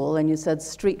school? And you said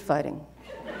street fighting.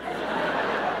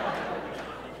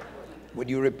 Would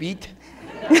you repeat?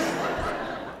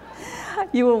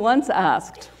 You were once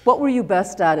asked, what were you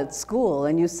best at school?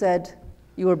 And you said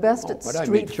you were best at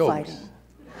street fighting.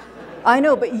 I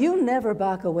know, but you never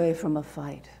back away from a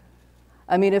fight.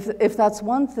 I mean, if that's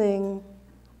one thing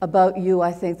about you,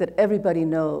 I think that everybody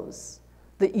knows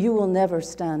that you will never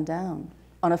stand down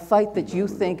on a fight that you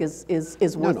think is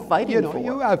worth fighting for.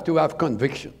 You have to have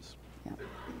convictions. Yeah.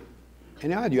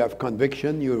 And how you have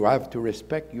conviction, you have to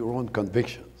respect your own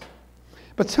convictions.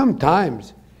 But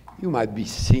sometimes you might be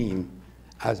seen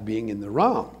as being in the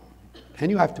wrong, and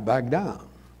you have to back down.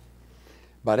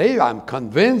 But if I'm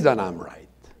convinced that I'm right,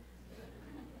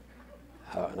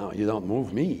 no, you don't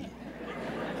move me.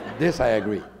 This I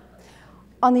agree.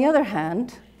 On the other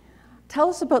hand, tell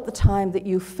us about the time that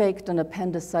you faked an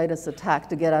appendicitis attack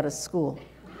to get out of school.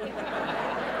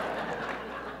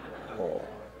 Oh.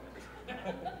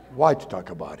 Why to talk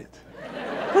about it?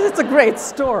 Because it's a great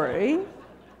story.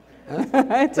 Huh?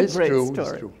 It's a great true, story.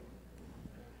 It's true.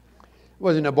 I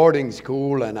was in a boarding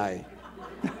school, and I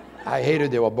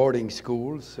hated our boarding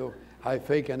schools, so I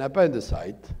faked an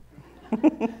appendicite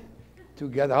to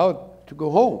get out, to go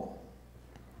home.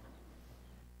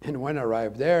 And when I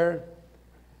arrived there,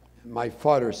 my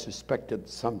father suspected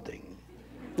something.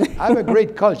 I have a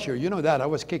great culture, you know that. I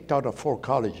was kicked out of 4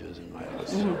 colleges in my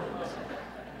house.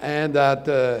 And that,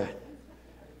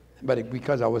 but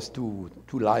because I was too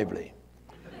lively.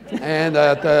 And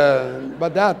that,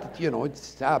 but that, you know,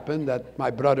 it's happened that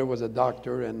my brother was a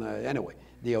doctor, and anyway,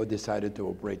 they decided to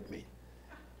operate me.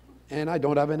 And I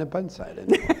don't have an appendicitis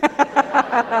anymore.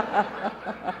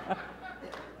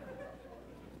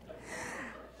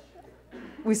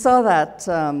 We saw that,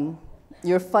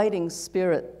 your fighting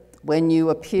spirit when you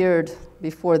appeared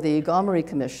before the Gomery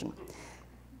Commission.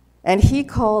 And he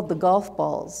called the golf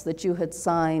balls that you had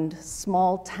signed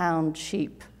small town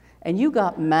cheap. And you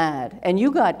got mad, and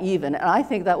you got even. And I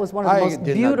think that was one of the most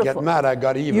beautiful. I did not get mad, I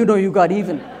got even. You know, you got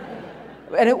even.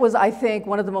 And it was, I think,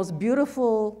 one of the most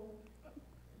beautiful,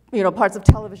 you know, parts of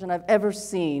television I've ever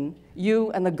seen.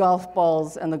 You and the golf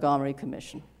balls and the Gomery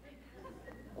Commission.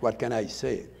 What can I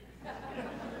say?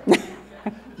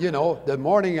 You know, the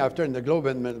morning after in the Globe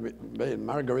and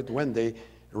Margaret Wendy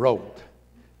wrote,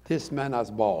 "This man has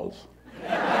balls."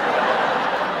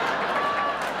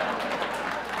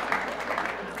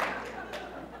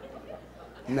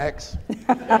 Next.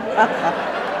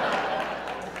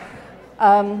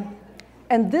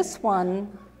 And this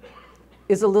one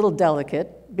is a little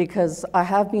delicate because I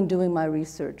have been doing my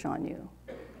research on you.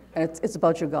 And it's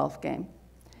about your golf game.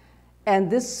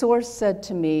 And this source said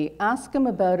to me, ask him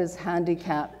about his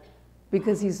handicap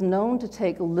because he's known to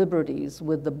take liberties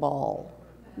with the ball.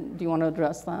 Do you want to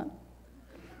address that?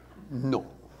 No.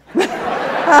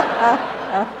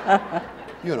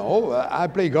 You know, I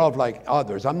play golf like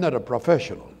others. I'm not a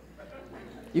professional.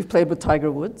 You've played with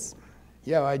Tiger Woods?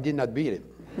 Yeah, I did not beat him.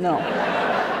 No.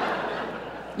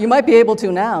 You might be able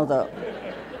to now, though.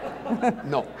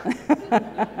 No.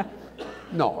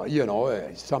 No, you know,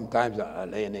 sometimes I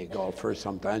lay in a golfer,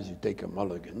 sometimes you take a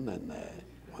mulligan, and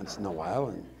once in a while,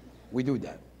 and we do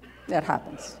that. That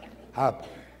happens. Happen.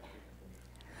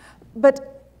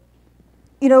 But,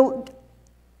 you know,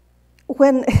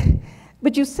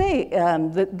 but you say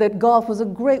that golf was a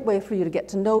great way for you to get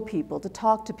to know people, to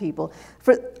talk to people.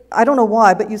 I don't know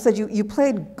why, but you said you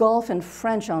played golf in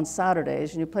French on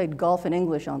Saturdays and you played golf in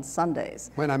English on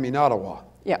Sundays. When I'm in Ottawa.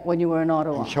 Yeah, when you were in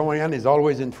Ottawa. And Shawinigan is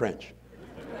always in French.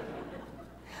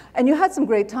 And you had some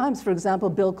great times. For example,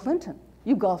 Bill Clinton.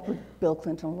 You golfed with Bill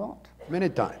Clinton a lot. Many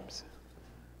times.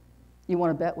 You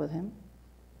want to bet with him?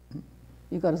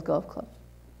 You got his golf club.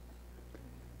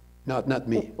 Not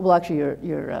me. Well, actually, your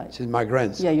this is my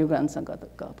grandson. Yeah, your grandson got the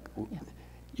golf club. Yeah.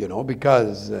 You know,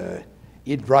 because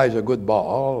he drives a good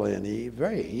ball, and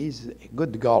he's a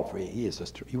good golfer. He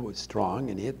was strong,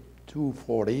 and he hit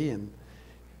 240 and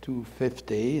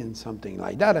 250 and something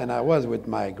like that. And I was with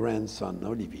my grandson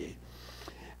Olivier,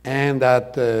 and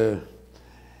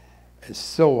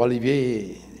so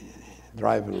Olivier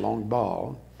drive a long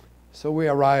ball. So we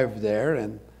arrived there,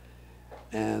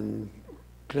 and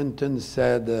Clinton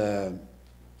said,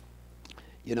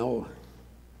 you know,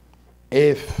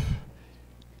 if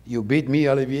you beat me,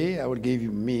 Olivier, I will give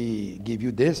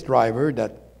you this driver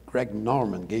that Greg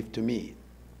Norman gave to me.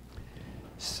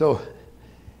 So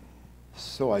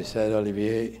I said,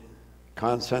 Olivier,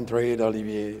 concentrate,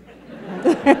 Olivier.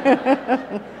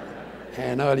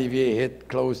 And Olivier hit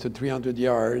close to 300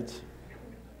 yards.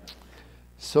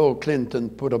 So Clinton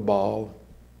put a ball,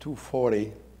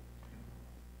 240,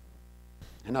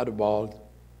 another ball,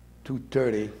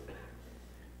 230,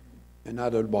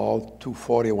 another ball,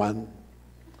 241.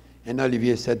 And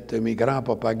Olivier said to me,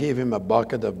 Grandpapa gave him a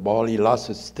bucket of ball, he lost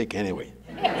his stick anyway.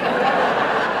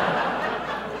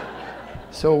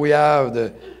 So we have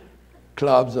the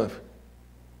clubs of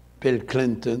Bill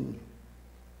Clinton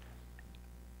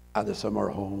at the summer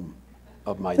home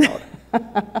of my daughter.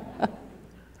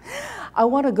 I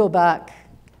want to go back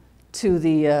to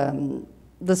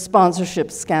the sponsorship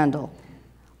scandal,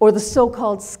 or the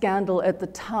so-called scandal at the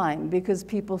time, because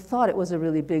people thought it was a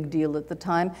really big deal at the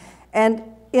time. And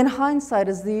in hindsight,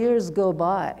 as the years go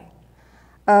by,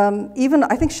 even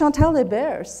I think Chantal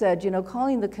Hébert said, you know,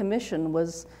 calling the commission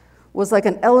was like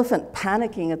an elephant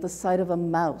panicking at the sight of a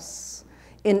mouse,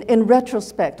 in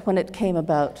retrospect, when it came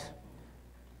about.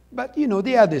 But, you know,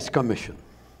 they had this commission.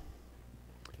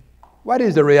 What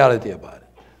is the reality about it?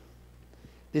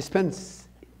 They spent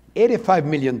 $85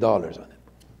 million on it.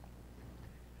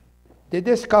 They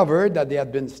discovered that they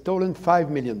had been stolen $5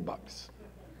 million,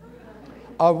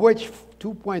 of which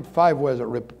 2.5 was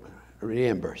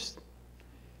reimbursed.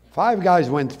 5 guys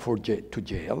went to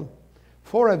jail.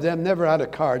 4 of them never had a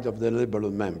card of the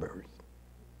Liberal members.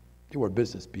 They were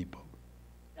business people.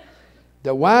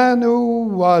 The one who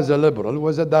was a Liberal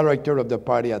was a director of the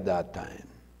party at that time.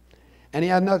 And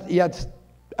he had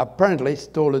apparently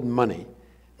stolen money,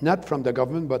 not from the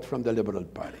government, but from the Liberal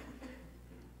Party.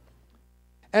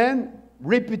 And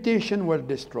reputation was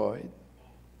destroyed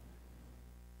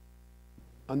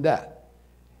on that.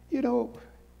 You know,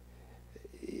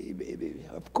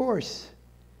 of course,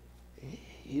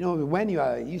 you know, when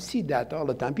you see that all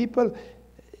the time, people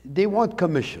they want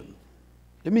commission.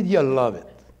 The media love it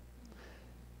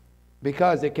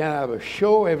because they can have a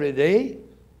show every day,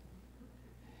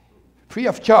 free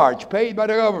of charge, paid by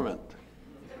the government.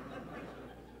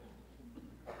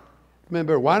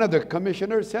 Remember, one of the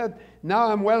commissioners said,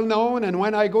 now I'm well known, and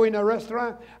when I go in a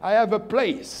restaurant, I have a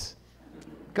place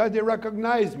because they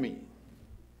recognize me.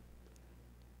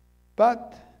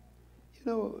 But,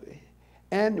 you know,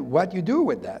 and what you do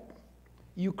with that,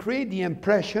 you create the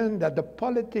impression that the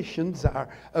politicians are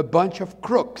a bunch of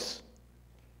crooks.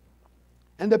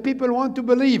 And the people want to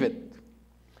believe it.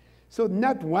 So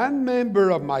not one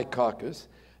member of my caucus,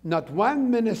 not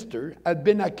one minister had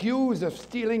been accused of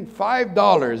stealing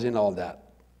 $5 in all that.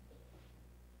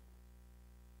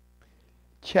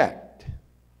 Checked.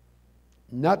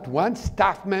 Not one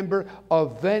staff member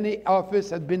of any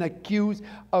office had been accused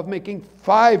of making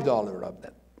 $5 of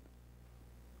that.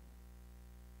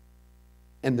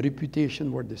 And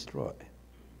reputation were destroyed.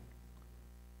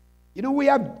 You know, we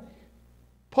have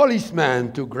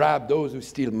policemen to grab those who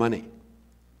steal money.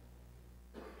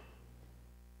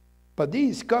 But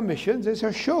these commissions is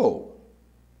a show.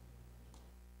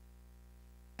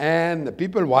 And the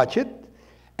people watch it.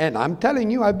 And I'm telling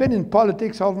you, I've been in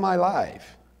politics all my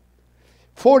life.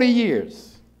 40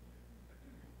 years.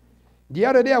 The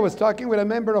other day I was talking with a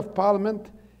member of parliament.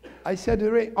 I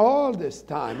said, all this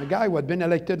time, a guy who had been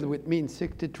elected with me in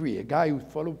 '63, a guy who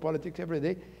followed politics every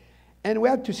day, and we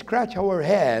had to scratch our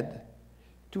head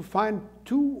to find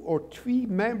 2 or 3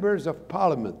 members of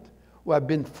parliament who have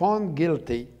been found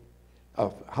guilty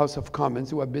of House of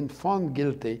Commons, who have been found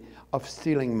guilty of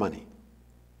stealing money.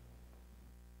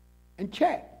 And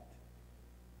check.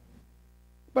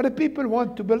 But the people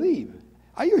want to believe.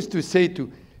 I used to say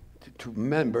to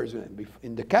members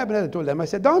in the cabinet, I told them, I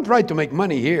said, don't try to make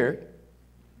money here.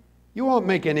 You won't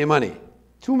make any money.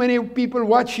 Too many people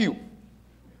watch you.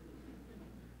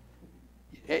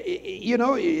 You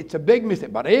know, it's a big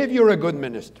mistake. But if you're a good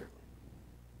minister,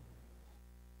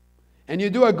 and you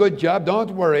do a good job,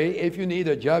 don't worry. If you need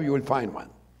a job, you will find one.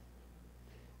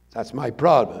 That's my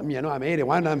problem. You know, I'm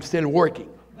 81, I'm still working.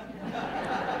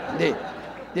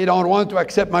 They don't want to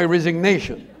accept my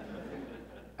resignation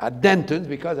at Denton's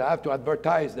because I have to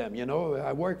advertise them. You know,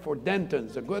 I work for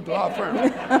Denton's, a good law firm.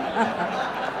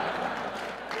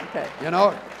 Okay. You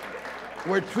know,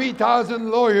 we're 3,000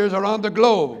 lawyers around the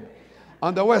globe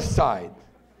on the west side.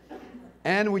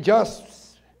 And we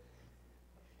just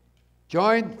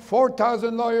joined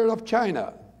 4,000 lawyers of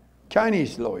China,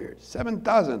 Chinese lawyers,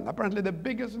 7,000, apparently the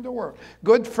biggest in the world.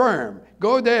 Good firm,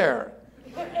 go there.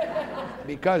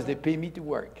 Because they pay me to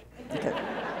work. Okay.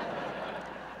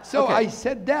 So Okay. I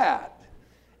said that,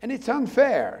 and it's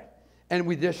unfair. And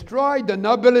we destroyed the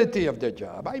nobility of the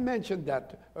job. I mentioned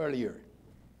that earlier.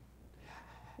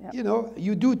 Yep. You know,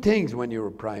 you do things when you're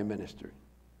a prime minister.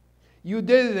 You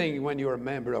did things when you're a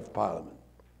member of parliament.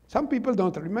 Some people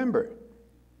don't remember.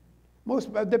 Most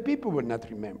of the people will not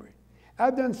remember.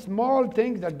 I've done small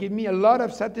things that give me a lot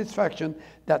of satisfaction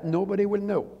that nobody will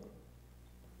know.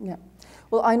 Yeah.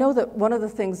 Well, I know that one of the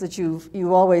things that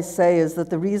you always say is that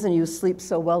the reason you sleep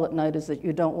so well at night is that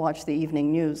you don't watch the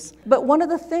evening news. But one of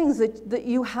the things that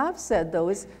you have said, though,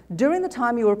 is during the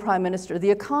time you were prime minister, the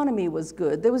economy was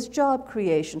good, there was job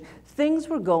creation, things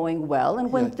were going well, and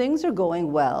when things are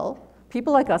going well,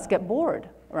 people like us get bored,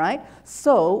 right?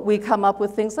 So we come up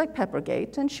with things like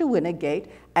Peppergate and Shawinigan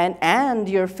and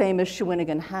your famous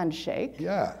Shawinigan handshake.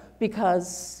 Yeah.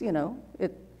 Because, you know,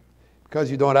 Because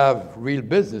you don't have real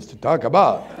business to talk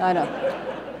about. I know.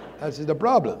 That's the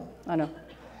problem. I know.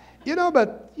 You know,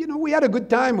 but, you know, we had a good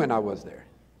time when I was there.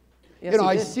 Yes, you know,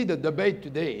 I did. see the debate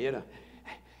today, you know.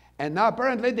 And now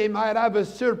apparently they might have a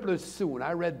surplus soon.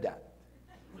 I read that.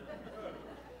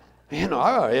 You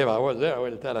know, if I was there, I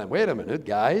would tell them, wait a minute,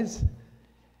 guys.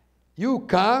 You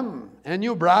come and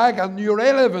you brag on your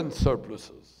 11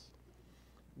 surpluses.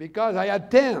 Because I had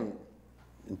 10.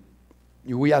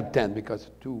 We had 10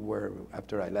 because 2 were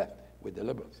after I left with the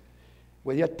Liberals.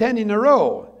 Well, you had 10 in a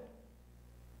row.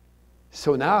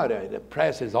 So now the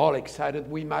press is all excited.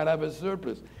 We might have a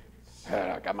surplus.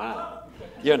 Come on.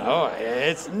 You know,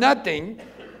 it's nothing.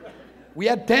 We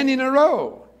had 10 in a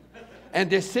row. And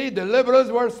they say the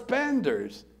Liberals were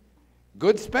spenders.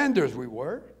 Good spenders we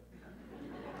were.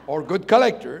 Or good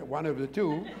collector, one of the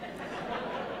two.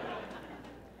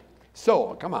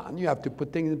 So, come on, you have to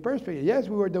put things in perspective. Yes,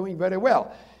 we were doing very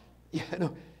well. You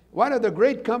know, one of the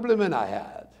great compliments I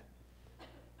had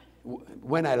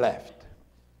when I left,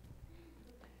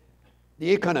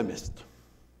 The Economist.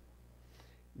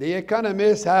 The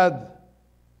Economist had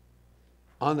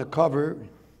on the cover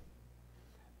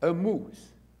a moose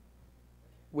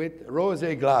with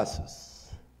rosé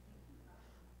glasses.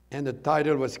 and the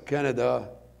title was Canada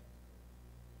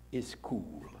is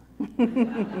Cool.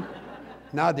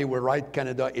 Now they will write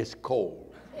Canada is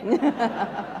Cold.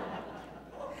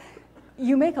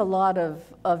 You make a lot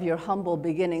of your humble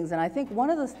beginnings, and I think one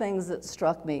of the things that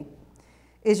struck me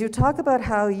is you talk about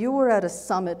how you were at a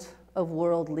summit of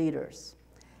world leaders,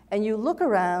 and you look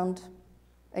around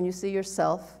and you see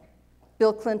yourself,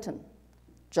 Bill Clinton,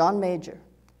 John Major,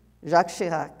 Jacques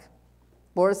Chirac,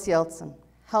 Boris Yeltsin,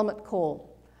 Helmut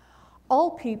Kohl, all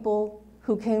people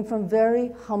who came from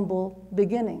very humble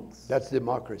beginnings. That's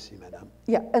democracy, madame.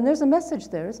 Yeah, and there's a message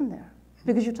there, isn't there?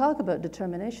 Because you talk about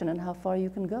determination and how far you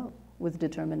can go with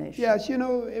determination. Yes, you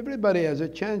know, everybody has a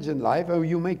chance in life, or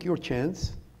you make your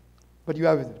chance, but you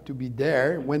have to be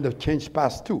there when the change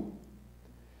passes too.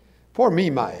 For me,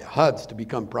 my odds to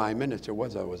become prime minister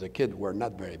was I was a kid were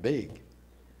not very big.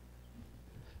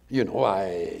 You know,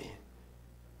 I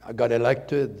got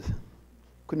elected,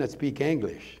 could not speak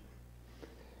English.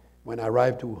 When I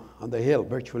arrived on the Hill,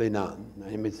 virtually none.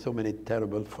 I made so many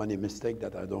terrible, funny mistakes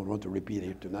that I don't want to repeat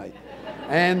here tonight.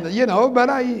 And, you know,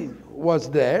 but I was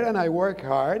there, and I worked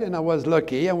hard, and I was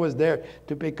lucky. I was there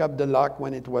to pick up the luck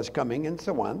when it was coming, and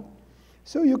so on.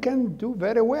 So you can do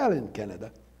very well in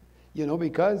Canada, you know,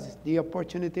 because the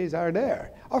opportunities are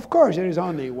there. Of course, there is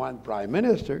only one prime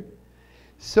minister.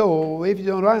 So if you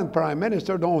don't run prime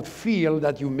minister, don't feel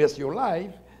that you miss your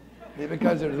life.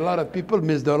 Because there's a lot of people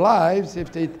miss their lives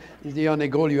if it's the only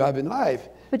goal you have in life.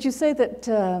 But you say that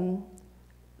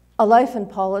a life in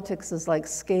politics is like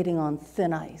skating on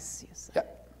thin ice, you say. Yeah.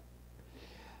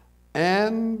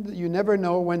 And you never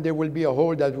know when there will be a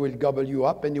hole that will gobble you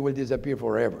up and you will disappear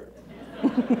forever.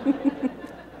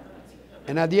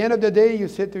 And at the end of the day, you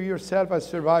say to yourself, I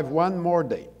survived one more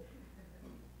day.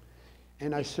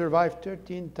 And I survived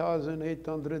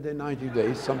 13,890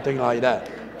 days, something like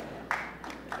that.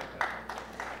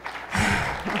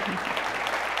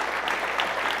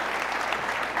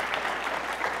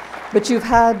 But you've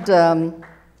had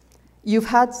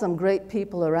some great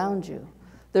people around you.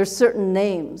 There's certain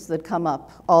names that come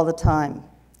up all the time.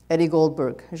 Eddie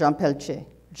Goldberg, Jean Pelletier,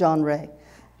 John Ray.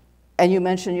 And you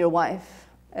mentioned your wife.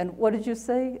 And what did you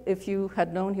say? If you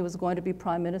had known he was going to be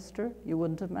prime minister, you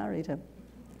wouldn't have married him.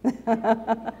 When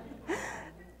I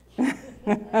met him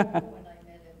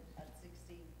at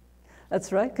 16.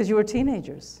 That's right, because you were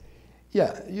teenagers.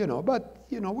 Yeah, you know, but,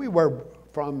 you know, we were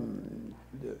from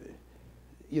the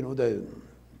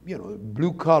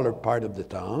blue-collar part of the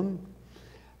town.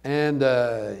 And,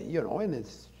 you know, and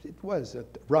it was a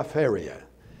rough area.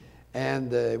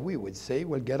 And we would say,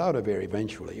 we'll get out of here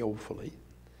eventually, hopefully.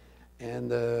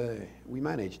 And we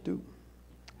managed to.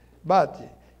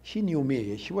 But she knew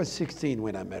me. She was 16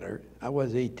 when I met her. I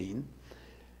was 18.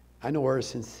 I know her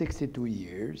since 62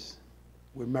 years.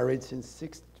 We're married since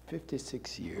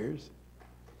 56 years.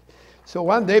 So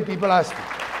one day people asked me,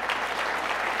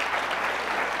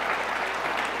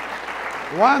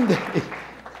 one day,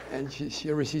 and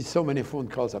she received so many phone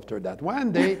calls after that.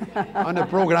 One day, on a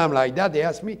program like that, they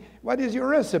asked me, what is your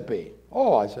recipe?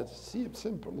 Oh, I said, see, it's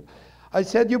simple. I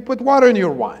said, you put water in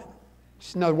your wine.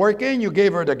 It's not working, you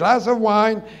gave her the glass of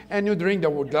wine, and you drink the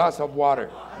glass of water.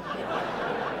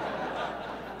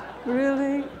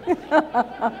 Really?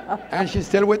 And she's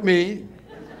still with me,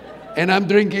 and I'm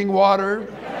drinking water.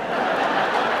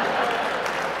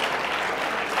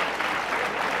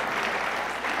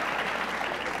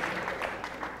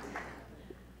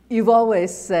 You've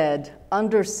always said,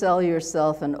 undersell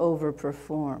yourself and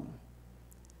overperform.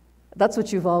 That's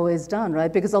what you've always done,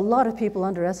 right? Because a lot of people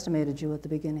underestimated you at the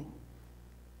beginning.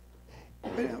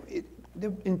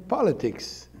 In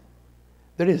politics,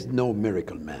 there is no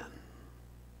miracle man.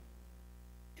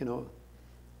 You know,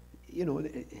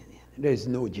 there is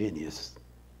no genius.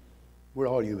 We're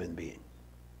all human beings.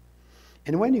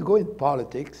 And when you go in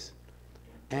politics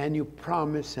and you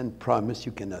promise and promise,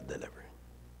 you cannot deliver.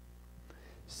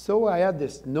 So I had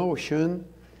this notion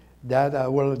that I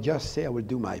will just say I will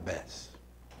do my best.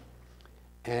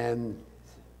 And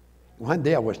one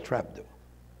day I was trapped though.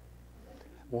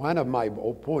 One of my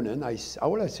opponents, I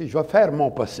will say, je vais faire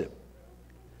mon possible.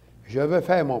 Je vais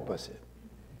faire mon possible.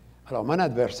 Alors mon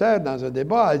adversaire, dans un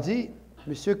débat, a dit,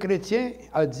 Monsieur Chrétien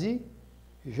a dit,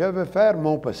 je veux faire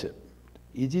mon possible.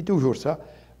 Il dit toujours ça.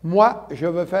 Moi, je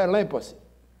veux faire l'impossible.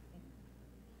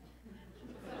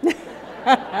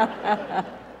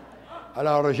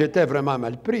 Alors, j'étais vraiment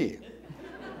mal pris.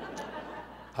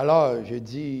 Alors, j'ai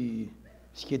dit,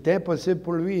 ce qui est impossible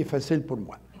pour lui est facile pour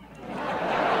moi.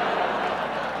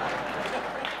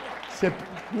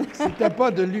 C'était pas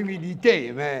de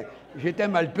l'humilité, mais j'étais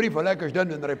mal pris, il fallait que je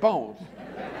donne une réponse.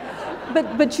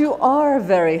 But you are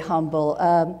very humble.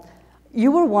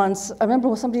 You were once, I remember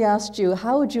when somebody asked you,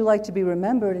 how would you like to be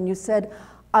remembered? And you said,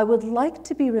 I would like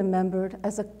to be remembered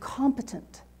as a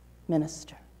competent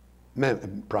minister.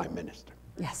 Prime Minister.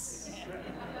 Yes.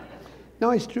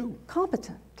 No, it's true.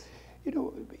 Competent.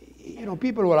 You know,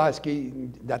 people were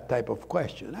asking that type of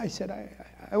question. I said,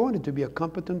 I wanted to be a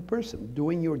competent person,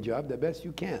 doing your job the best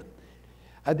you can.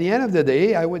 At the end of the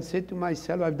day, I would say to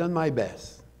myself, I've done my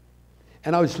best.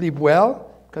 And I would sleep well,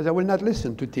 because I will not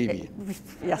listen to TV.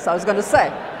 Yes, I was going to say.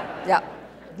 Yeah.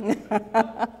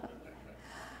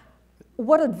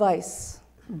 What advice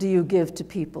do you give to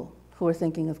people who are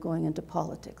thinking of going into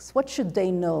politics? What should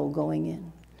they know going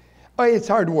in? Oh, it's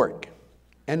hard work,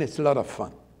 and it's a lot of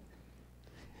fun.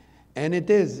 And it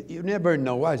is, you never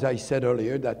know, as I said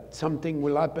earlier, that something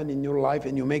will happen in your life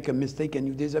and you make a mistake and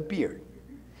you disappear.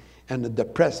 And the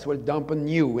press will dump on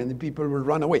you and the people will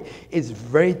run away. It's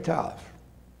very tough.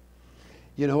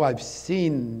 You know, I've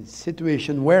seen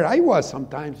situations where I was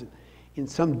sometimes in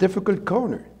some difficult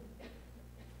corner.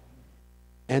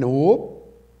 And whoop,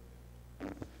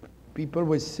 people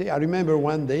would say, I remember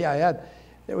one day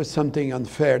there was something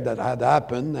unfair that had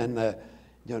happened, and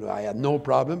you know, I had no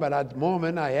problem, but at the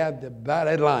moment I had the bad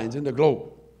headlines in the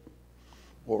Globe,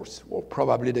 or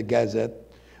probably the Gazette,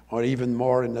 or even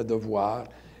more in the Devoir,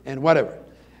 and whatever.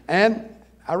 And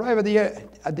I arrived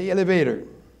at the elevator.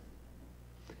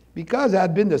 Because I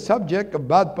had been the subject of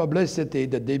bad publicity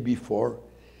the day before,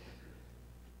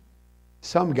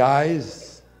 some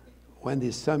guys, when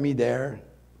they saw me there,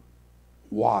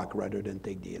 walk rather than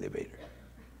take the elevator.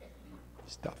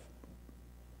 It's tough.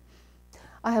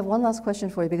 I have one last question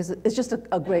for you, because it's just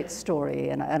a great story,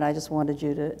 and I just wanted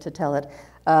you to tell it.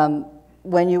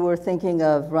 When you were thinking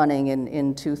of running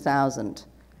in 2000,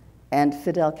 and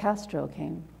Fidel Castro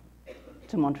came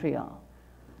to Montreal,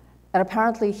 and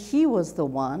apparently he was the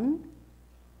one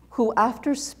who,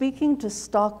 after speaking to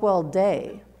Stockwell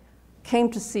Day,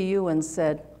 came to see you and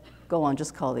said, go on,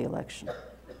 just call the election.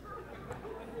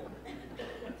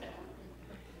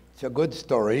 It's a good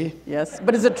story. Yes,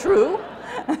 but is it true?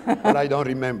 But I don't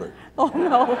remember. Oh,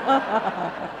 no.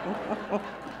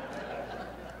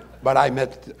 But I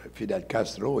met Fidel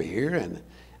Castro here, and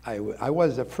I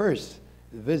was the first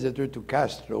visitor to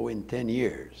Castro in 10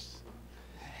 years.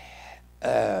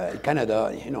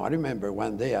 Canada, you know, I remember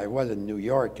one day I was in New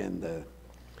York, and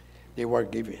they were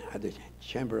giving at the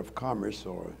Chamber of Commerce,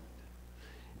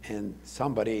 and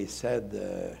somebody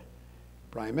said,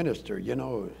 Prime Minister, you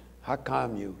know, how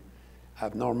come you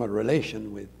have normal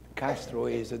relation with Castro?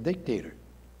 He's a dictator.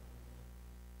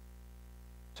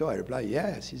 So I replied,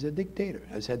 yes, he's a dictator.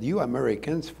 I said, you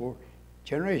Americans, for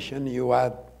generations, you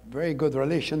had very good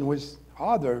relation with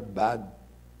other bad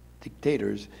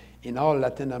dictators in all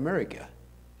Latin America.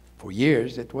 For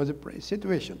years, it was a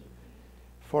situation.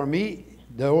 For me,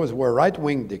 those were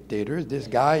right-wing dictators. This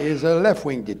guy is a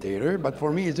left-wing dictator, but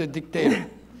for me, he's a dictator.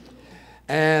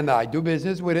 And I do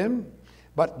business with him,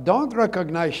 but don't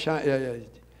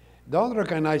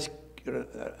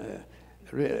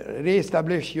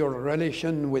reestablish your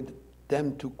relation with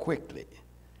them too quickly.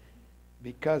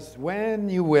 Because when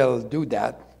you will do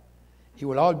that, you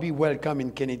will all be welcome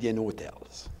in Canadian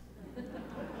hotels.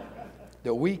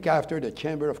 The week after, the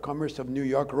Chamber of Commerce of New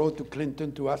York wrote to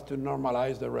Clinton to ask to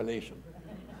normalize the relation.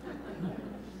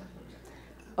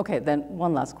 Okay, then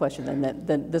one last question,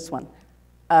 then this one.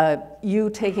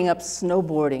 You taking up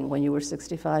snowboarding when you were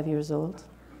 65 years old?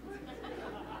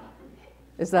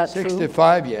 Is that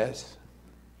 65, true? Yes.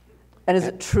 And is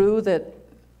it true that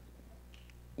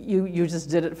you just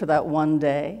did it for that one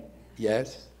day?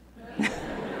 Yes.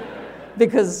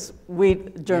 Because we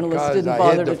journalists didn't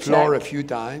bother to check. I hit the floor a few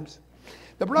times.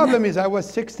 The problem is I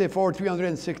was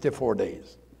 364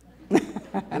 days.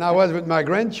 And I was with my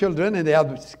grandchildren, and they had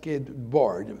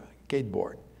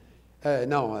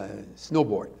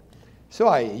snowboard. So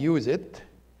I use it,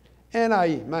 and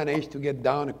I managed to get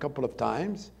down a couple of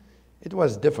times. It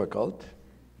was difficult,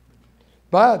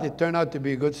 but it turned out to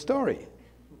be a good story.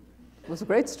 It was a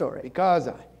great story. Because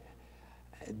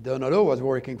Donolo was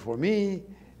working for me,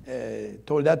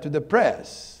 told that to the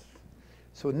press.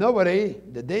 So nobody,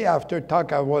 the day after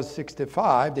I was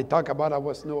 65, they talk about I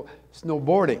was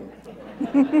snowboarding.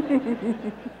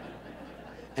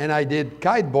 And I did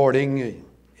kiteboarding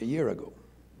a year ago.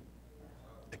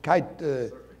 Kite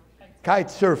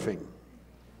surfing.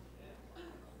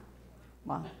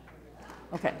 Wow.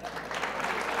 Okay.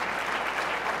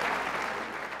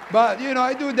 But, you know,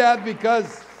 I do that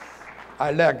because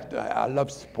I love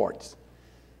sports.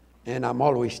 And I'm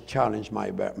always challenged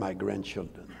my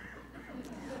grandchildren.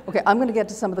 Okay, I'm going to get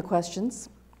to some of the questions.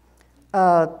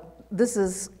 This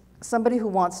is somebody who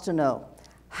wants to know,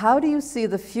 How do you see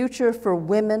the future for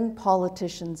women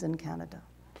politicians in Canada?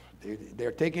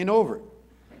 They're taking over.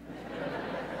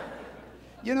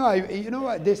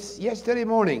 This yesterday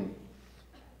morning,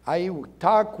 I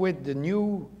talked with the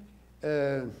new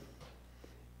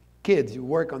kids who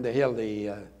work on the Hill,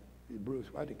 Bruce,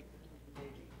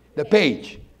 the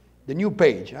Page, the new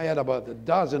Page. I had about a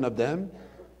dozen of them.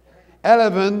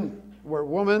 11 were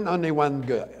women, only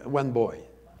one boy.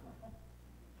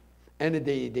 And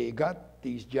they got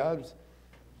these jobs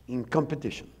in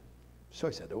competition. So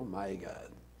I said, oh my God.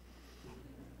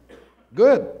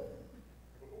 Good.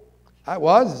 I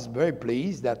was very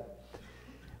pleased that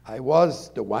I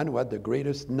was the one who had the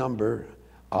greatest number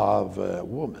of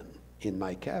women in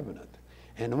my cabinet.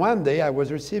 And one day I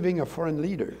was receiving a foreign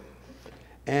leader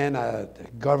and a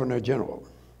Governor General.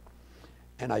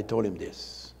 And I told him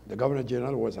this. The Governor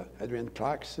General was Adrienne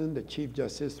Clarkson. The Chief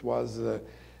Justice was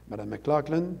Madame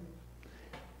McLaughlin.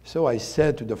 So I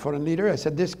said to the foreign leader, I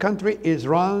said, this country is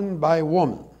run by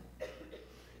women.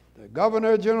 The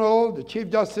Governor General, the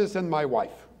Chief Justice, and my wife.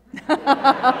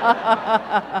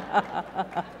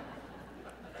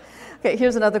 Okay,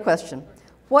 here's another question.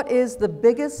 What is the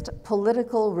biggest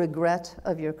political regret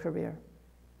of your career?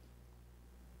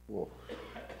 Whoa.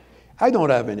 I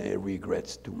don't have any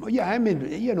regrets too much. Yeah, I mean,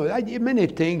 many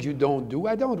things you don't do.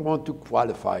 I don't want to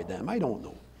qualify them. I don't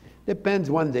know. Depends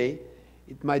one day.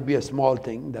 It might be a small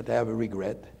thing that I have a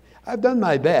regret. I've done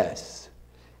my best.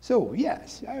 So,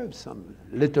 yes, I have some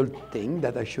little thing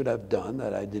that I should have done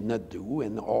that I did not do,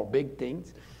 or big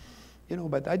things.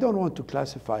 But I don't want to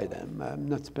classify them. I'm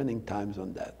not spending time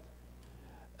on that.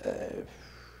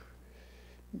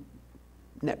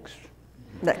 Next.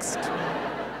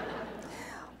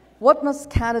 What must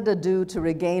Canada do to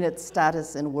regain its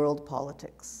status in world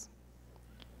politics?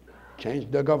 Change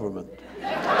the government.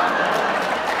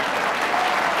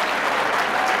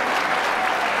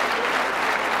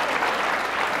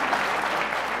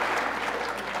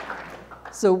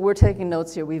 So we're taking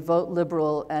notes here. We vote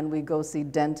Liberal and we go see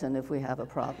Denton if we have a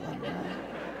problem.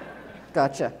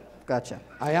 Gotcha.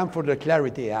 I am for the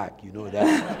Clarity Act, you know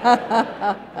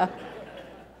that.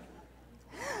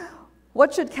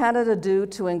 What should Canada do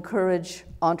to encourage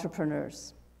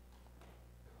entrepreneurs?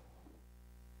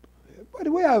 But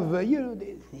we have,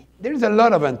 there's a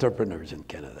lot of entrepreneurs in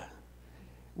Canada.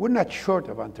 We're not short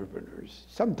of entrepreneurs.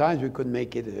 Sometimes we could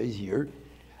make it easier.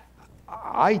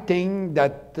 I think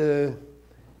that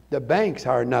the banks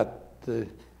are not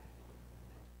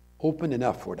open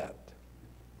enough for that.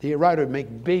 They rather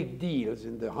make big deals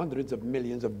in the hundreds of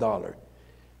millions of dollars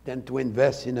than to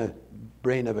invest in a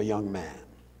brain of a young man.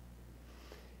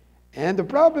 And the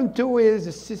problem, too, is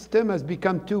the system has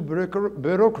become too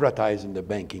bureaucratized in the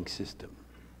banking system.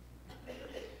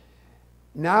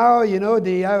 Now,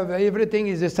 they have everything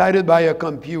is decided by a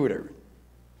computer.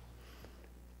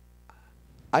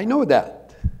 I know that.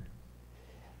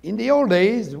 In the old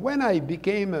days, when I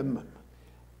became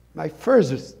my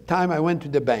first time I went to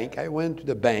the bank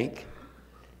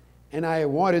and I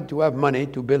wanted to have money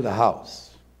to build a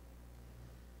house.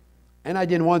 And I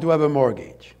didn't want to have a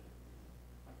mortgage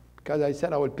because I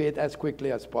said I would pay it as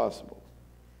quickly as possible.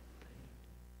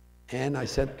 And I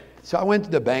said, so I went to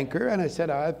the banker and I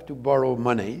said, I have to borrow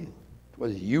money. It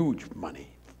was huge money,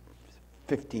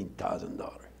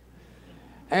 $15,000.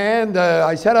 And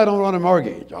I said, I don't want a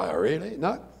mortgage. Oh, really?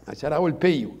 No. I said, I will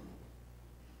pay you.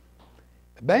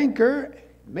 The banker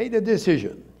made a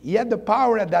decision. He had the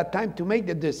power at that time to make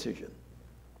the decision.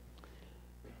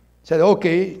 Said,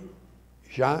 okay,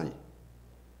 Jean,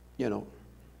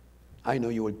 I know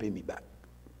you will pay me back.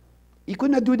 He could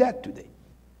not do that today.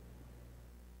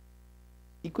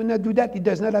 He could not do that. He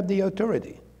does not have the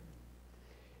authority.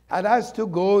 It has to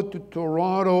go to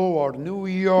Toronto or New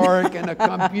York and a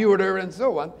computer and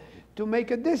so on to make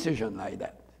a decision like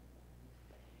that.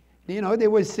 They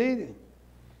will say,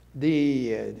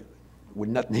 will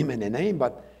not name any name,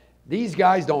 but these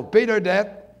guys don't pay their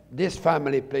debt, this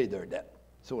family paid their debt.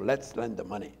 So let's lend the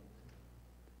money.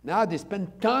 Now they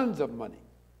spend tons of money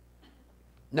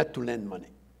not to lend money.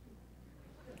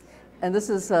 And this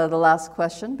is the last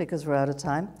question because we're out of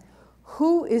time.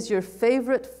 Who is your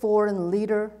favorite foreign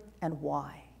leader and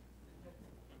why?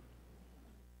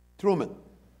 Truman.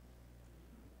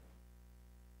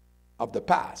 Of the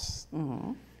past.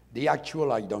 Mm-hmm. The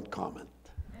actual, I don't comment.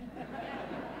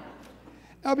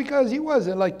 Now, because he was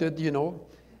elected, he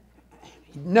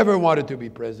never wanted to be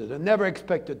president, never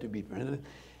expected to be president.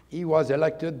 He was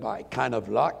elected by kind of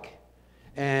luck,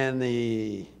 and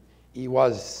he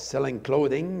was selling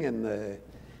clothing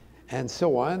and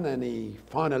so on, and he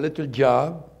found a little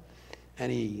job,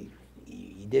 and he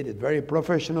did it very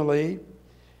professionally.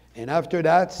 And after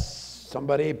that,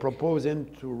 somebody proposed him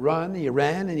to run. He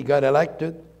ran and he got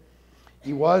elected.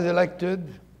 He was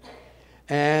elected,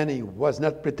 and he was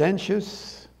not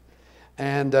pretentious,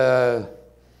 and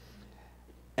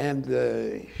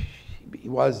he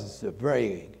was a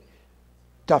very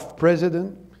tough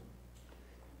president.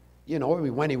 You know,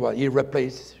 when he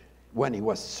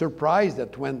was surprised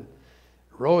that when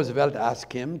Roosevelt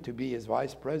asked him to be his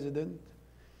vice president,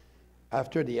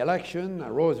 after the election,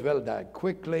 Roosevelt died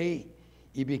quickly.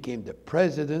 He became the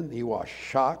president. He was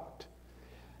shocked,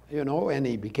 you know, and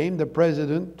he became the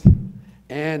president,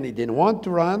 and he didn't want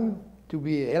to run to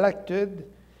be elected.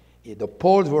 The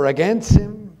polls were against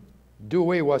him.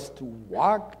 Dewey was to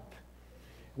walk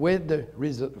with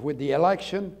the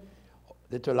election.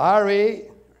 Little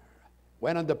Harry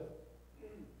went on the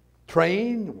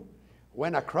train,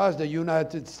 went across the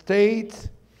United States,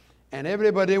 and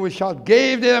everybody would shout,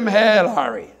 "Gave them hell,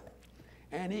 Harry."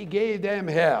 And he gave them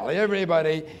hell.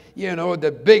 Everybody, you know,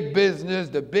 the big business,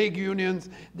 the big unions,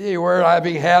 they were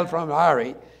having hell from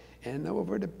Harry. And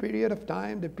over the period of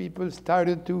time, the people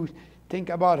started to think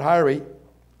about Harry.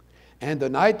 And the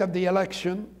night of the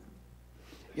election,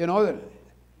 you know,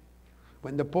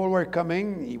 when the polls were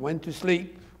coming, he went to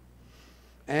sleep.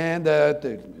 And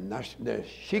the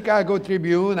Chicago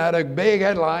Tribune had a big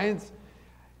headlines,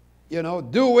 you know,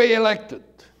 Dewey elected.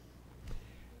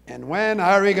 And when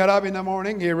Harry got up in the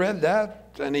morning, he read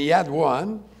that, and he had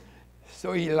won.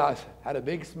 So he had a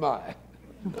big smile.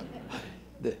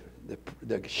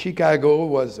 the Chicago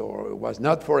was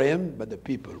not for him, but the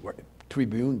people were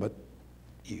Tribune, but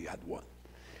he had won.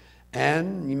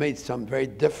 And he made some very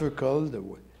difficult, the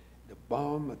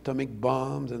atomic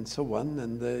bombs and so on,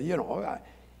 and you know,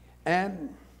 and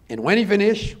when he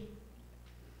finished,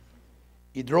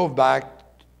 he drove back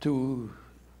to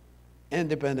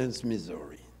Independence,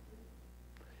 Missouri.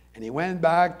 And he went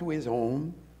back to his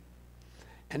home,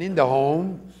 and in the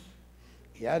home,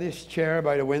 he had his chair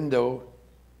by the window,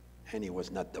 and he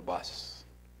was not the boss.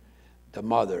 The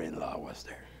mother-in-law was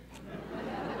there.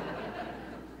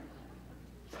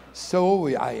 So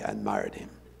I admired him.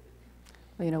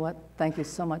 Well, you know what? Thank you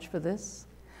so much for this.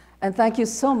 And thank you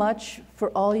so much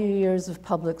for all your years of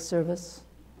public service.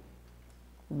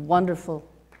 Wonderful.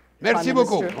 Merci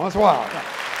beaucoup. Bonsoir.